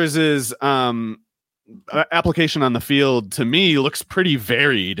Neighbors' application on the field to me looks pretty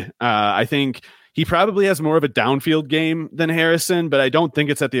varied. I think he probably has more of a downfield game than Harrison, but I don't think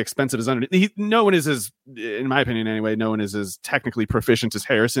it's at the expense of his underneath. No one is as, in my opinion anyway, no one is as technically proficient as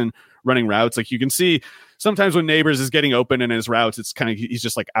Harrison running routes. Like, you can see sometimes when Neighbors is getting open in his routes, it's kind of, he's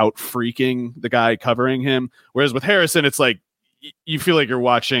just like out freaking the guy covering him. Whereas with Harrison, it's like, you feel like you're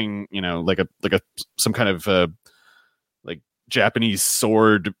watching, like some kind of like Japanese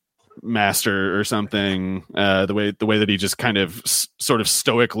sword master or something. The way that he just kind of sort of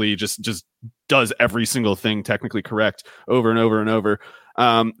stoically just does every single thing technically correct over and over and over.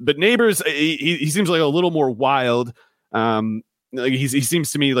 But Neighbors, he seems like a little more wild. Like he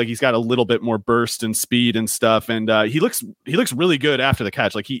seems to me like he's got a little bit more burst and speed and stuff, and he looks really good after the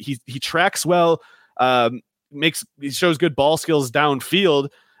catch. Like he tracks well. He shows good ball skills downfield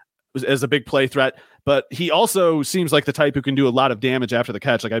as a big play threat, but he also seems like the type who can do a lot of damage after the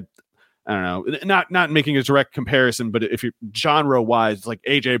catch. Like I don't know, not making a direct comparison, but if you're genre wise, like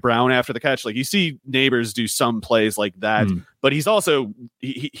AJ Brown after the catch, like you see Neighbors do some plays like that, but he's also,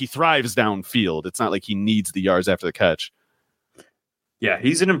 he thrives downfield. It's not like he needs the yards after the catch. Yeah,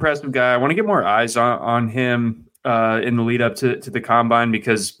 he's an impressive guy. I want to get more eyes on him. in the lead up to the combine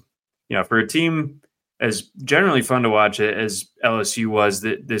because, for a team as generally fun to watch as LSU was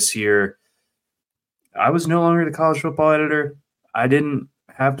this year, I was no longer the college football editor. I didn't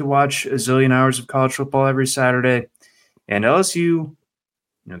have to watch a zillion hours of college football every Saturday. And LSU,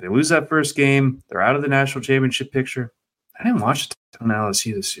 they lose that first game. They're out of the national championship picture. I didn't watch a ton of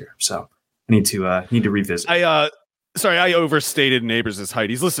LSU this year, so I need to revisit. I overstated Neighbors' height.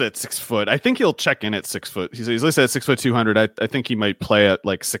 He's listed at 6 foot. I think he'll check in at 6 foot. He's listed at 6 foot 200. I think he might play at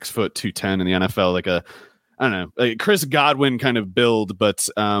like 6 foot 210 in the NFL, like I don't know, like Chris Godwin kind of build, but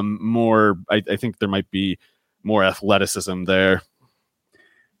more. I think there might be more athleticism there.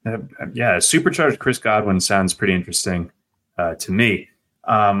 Supercharged Chris Godwin sounds pretty interesting to me.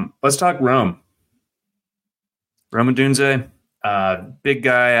 Let's talk Rome. Rome Odunze, big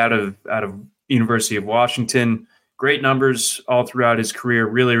guy out of University of Washington. Great numbers all throughout his career.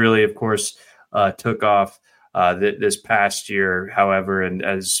 Really, really, of course, took off this past year. However, and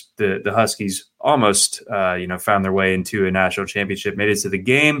as the Huskies almost found their way into a national championship, made it to the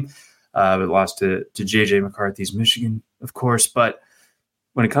game, but lost to JJ McCarthy's Michigan, of course. But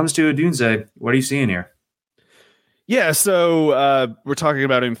when it comes to Odunze, what are you seeing here? Yeah, so we're talking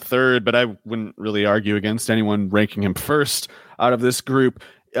about him third, but I wouldn't really argue against anyone ranking him first out of this group.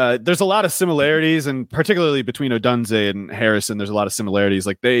 There's a lot of similarities, and particularly between Odunze and Harrison, there's a lot of similarities.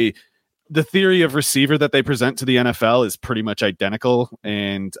 Like the theory of receiver that they present to the NFL is pretty much identical,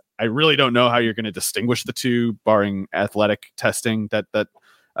 and I really don't know how you're going to distinguish the two, barring athletic testing that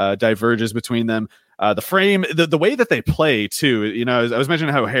diverges between them. The frame, the way that they play too. I was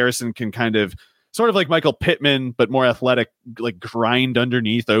mentioning how Harrison can kind of sort of like Michael Pittman, but more athletic, like grind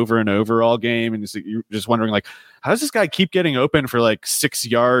underneath over and over all game. And you're just wondering, like, how does this guy keep getting open for like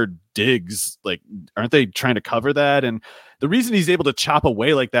 6-yard digs? Like, aren't they trying to cover that? And the reason he's able to chop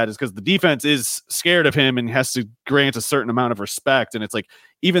away like that is because the defense is scared of him and has to grant a certain amount of respect. And it's like,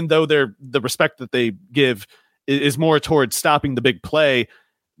 even though the respect that they give is more towards stopping the big play,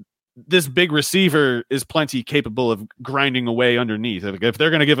 this big receiver is plenty capable of grinding away underneath. If they're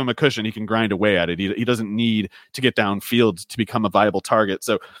going to give him a cushion, he can grind away at it. He doesn't need to get downfield to become a viable target.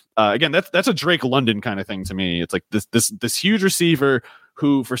 So again, that's a Drake London kind of thing to me. It's like this huge receiver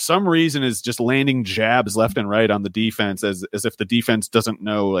who, for some reason, is just landing jabs left and right on the defense, as if the defense doesn't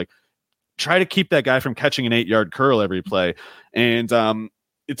know. Like, try to keep that guy from catching an 8-yard curl every play, and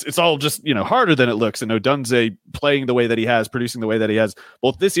it's all just harder than it looks. And Odunze playing the way that he has, producing the way that he has,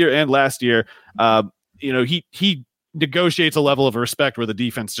 both this year and last year, he negotiates a level of respect where the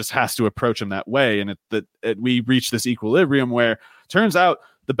defense just has to approach him that way. And we reach this equilibrium where turns out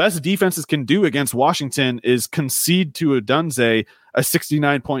the best defenses can do against Washington is concede to Odunze a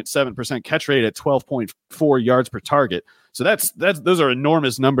 69.7% catch rate at 12.4 yards per target. So those are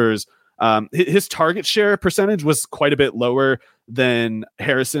enormous numbers. His target share percentage was quite a bit lower than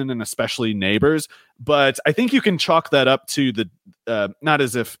Harrison and especially Neighbors, but I think you can chalk that up to the not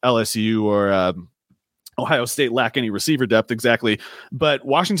as if LSU or Ohio State lack any receiver depth exactly, but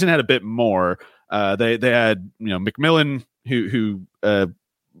Washington had a bit more. They had McMillan who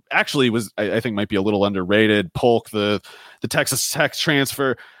actually was I think might be a little underrated. Polk, the Texas Tech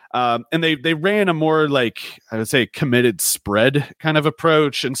transfer. And they ran a more, like, I would say, committed spread kind of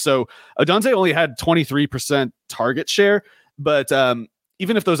approach. And so Odunze only had 23% target share. But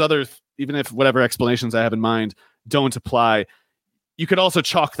even if whatever explanations I have in mind don't apply, you could also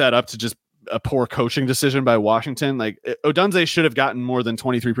chalk that up to just a poor coaching decision by Washington. Like, Odunze should have gotten more than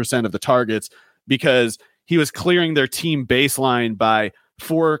 23% of the targets because he was clearing their team baseline by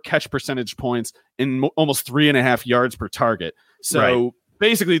 4 catch percentage points in almost 3.5 yards per target. So right.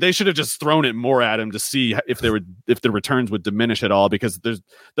 Basically, they should have just thrown it more at him to see if the returns would diminish at all, because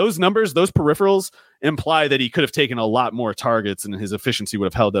those numbers, those peripherals imply that he could have taken a lot more targets and his efficiency would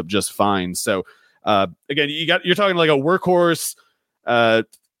have held up just fine. So again, you're talking like a workhorse,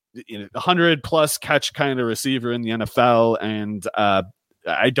 100+ catch kind of receiver in the NFL, and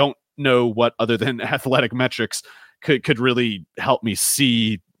I don't know what other than athletic metrics could really help me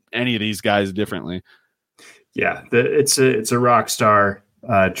see any of these guys differently. Yeah, it's a rock star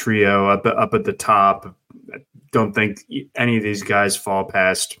trio up at the top. I don't think any of these guys fall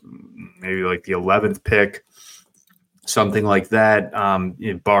past maybe like the 11th pick, something like that,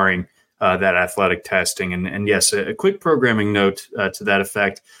 barring that athletic testing. And yes, a quick programming note to that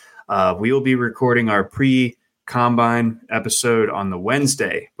effect. We will be recording our pre-combine episode on the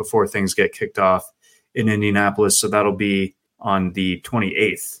Wednesday before things get kicked off in Indianapolis. So that'll be on the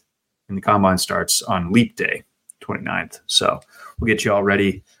 28th, and the combine starts on Leap Day, 29th. So we'll get you all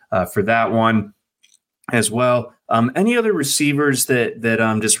ready for that one as well. Any other receivers that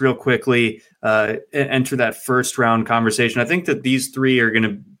just real quickly enter that first round conversation? I think that these three are going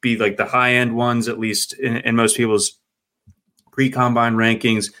to be like the high end ones, at least in most people's pre-combine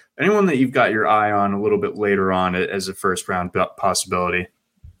rankings. Anyone that you've got your eye on a little bit later on as a first round possibility?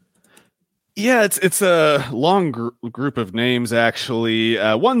 Yeah, it's a long group of names, actually.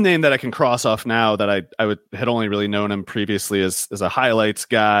 One name that I can cross off now that I had only really known him previously as a highlights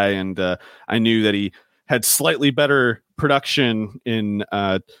guy, and I knew that he had slightly better production in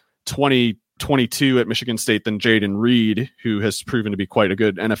 2022 at Michigan State than Jaden Reed, who has proven to be quite a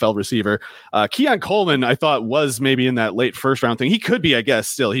good NFL receiver. Keon Coleman, I thought, was maybe in that late first round thing. He could be, I guess,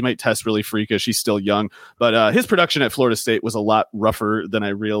 still. He might test really freakish. He's still young. But his production at Florida State was a lot rougher than I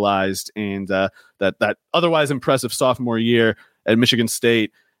realized. And that otherwise impressive sophomore year at Michigan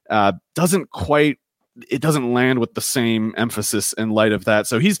State doesn't land with the same emphasis in light of that.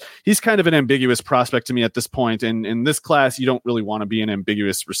 So he's kind of an ambiguous prospect to me at this point. And in this class, you don't really want to be an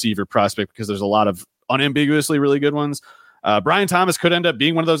ambiguous receiver prospect because there's a lot of unambiguously really good ones. Brian Thomas could end up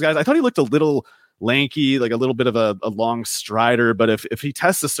being one of those guys. I thought he looked a little lanky, like a little bit of a long strider, but if he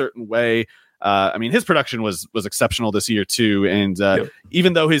tests a certain way, his production was exceptional this year too. And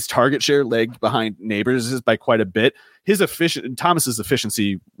even though his target share lagged behind Neighbors by quite a bit, Thomas's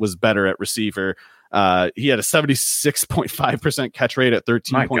efficiency was better at receiver. He had a 76.5% catch rate at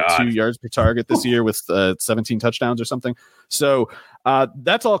 13.2 yards per target this year with 17 touchdowns or something. So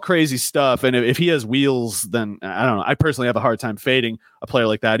that's all crazy stuff. And if he has wheels, then I don't know. I personally have a hard time fading a player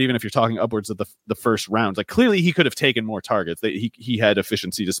like that, even if you're talking upwards of the first round. Like clearly he could have taken more targets. He had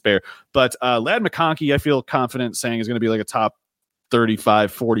efficiency to spare. But Ladd McConkey, I feel confident saying is going to be like a top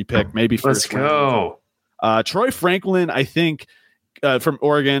 35, 40 pick, maybe first round. Let's go. Troy Franklin, I think, from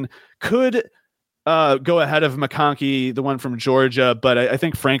Oregon, could go ahead of McConkey, the one from Georgia, but I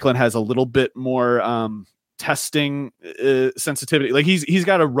think Franklin has a little bit more testing sensitivity. Like he's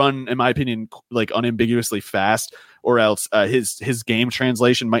got to run, in my opinion, like unambiguously fast, or else his game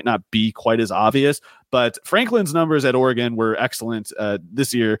translation might not be quite as obvious. But Franklin's numbers at Oregon were excellent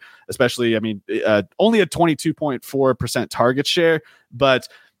this year, especially. I mean, only a 22.4% target share, but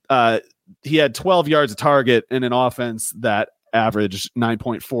he had 12 yards a target in an offense that averaged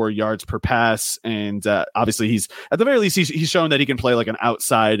 9.4 yards per pass. And obviously he's at the very least, he's shown that he can play like an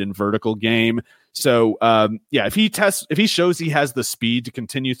outside and vertical game. So if he shows he has the speed to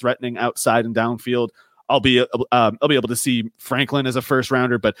continue threatening outside and downfield, I'll be able to see Franklin as a first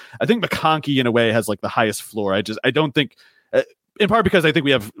rounder. But I think McConkey in a way has like the highest floor. I don't think, in part because I think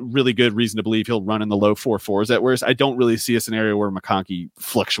we have really good reason to believe he'll run in the low 4.4s at worst. I don't really see a scenario where McConkey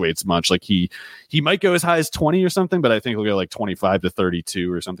fluctuates much. Like he might go as high as 20 or something, but I think he'll go like 25 to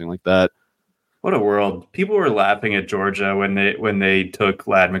 32 or something like that. What a world. People were laughing at Georgia when they took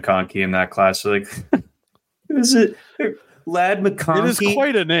Ladd McConkey in that class. They're like, is it Ladd McConkey? It is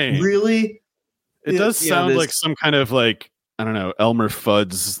quite a name. Really? It does sound like some kind of like, I don't know, Elmer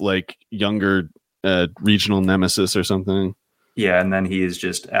Fudd's like younger regional nemesis or something. Yeah, and then he is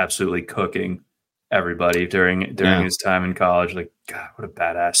just absolutely cooking everybody during his time in college. Like, God, what a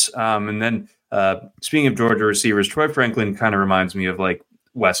badass. And then speaking of Georgia receivers, Troy Franklin kind of reminds me of like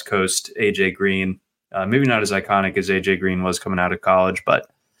West Coast AJ Green. Maybe not as iconic as AJ Green was coming out of college, but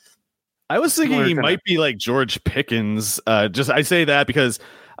I was thinking he might be like George Pickens. I say that because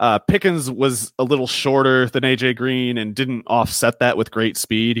Pickens was a little shorter than AJ Green and didn't offset that with great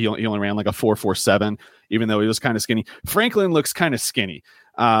speed. He only ran like a 4.47, even though he was kind of skinny. Franklin looks kind of skinny.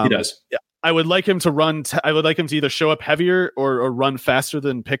 He does. I would like him to run. I would like him to either show up heavier or run faster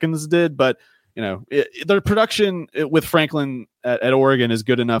than Pickens did. But the production with Franklin at Oregon is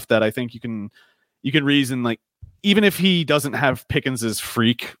good enough that I think you can reason, like, even if he doesn't have Pickens's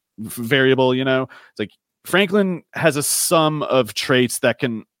freak variable, it's like Franklin has a sum of traits that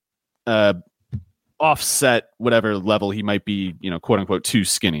can offset whatever level he might be, quote unquote, too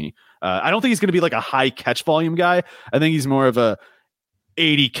skinny. I don't think he's going to be like a high catch volume guy. I think he's more of a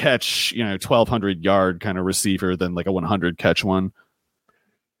 80 catch, 1,200 yard kind of receiver than like a 100 catch one.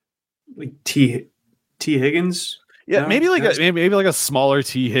 Like T Higgins. Yeah, maybe like a smaller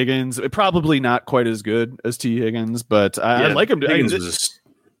T Higgins. Probably not quite as good as T Higgins, but I like him. Higgins was.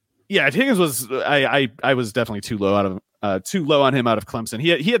 I was definitely too low on him out of Clemson.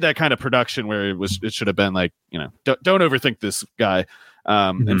 He had that kind of production where it should have been like, don't overthink this guy.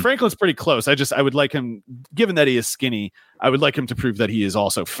 And Franklin's pretty close. I would like him, given that he is skinny, I would like him to prove that he is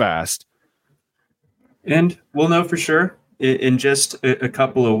also fast. And we'll know for sure in just a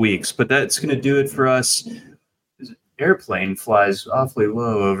couple of weeks. But that's going to do it for us. Airplane flies awfully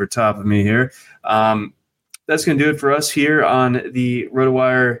low over top of me here. That's going to do it for us here on the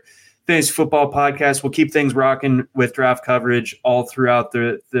RotoWire Fantasy Football Podcast. We'll keep things rocking with draft coverage all throughout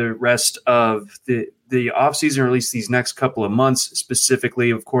the rest of the offseason, or at least these next couple of months.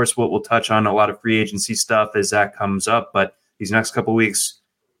 Specifically, of course, we'll touch on a lot of free agency stuff as that comes up. But these next couple of weeks,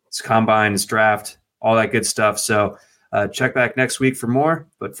 it's combine, it's draft, all that good stuff. So check back next week for more.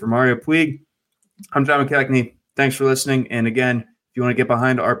 But for Mario Puig, I'm John McKechnie. Thanks for listening. And again, if you want to get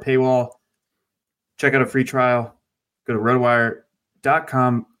behind our paywall, check out a free trial. Go to rotowire.com/Jim.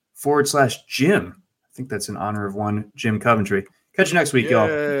 I think that's in honor of one Jim Coventry. Catch you next week, y'all.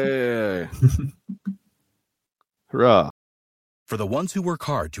 Hurrah. For the ones who work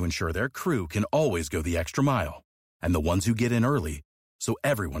hard to ensure their crew can always go the extra mile, and the ones who get in early so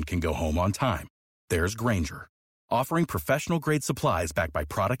everyone can go home on time, there's Grainger, offering professional-grade supplies backed by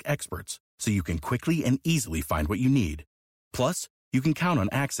product experts so you can quickly and easily find what you need. Plus, you can count on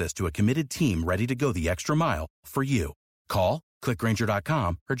access to a committed team ready to go the extra mile for you. Call, click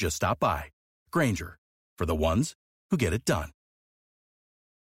Grainger.com, or just stop by. Grainger, for the ones who get it done.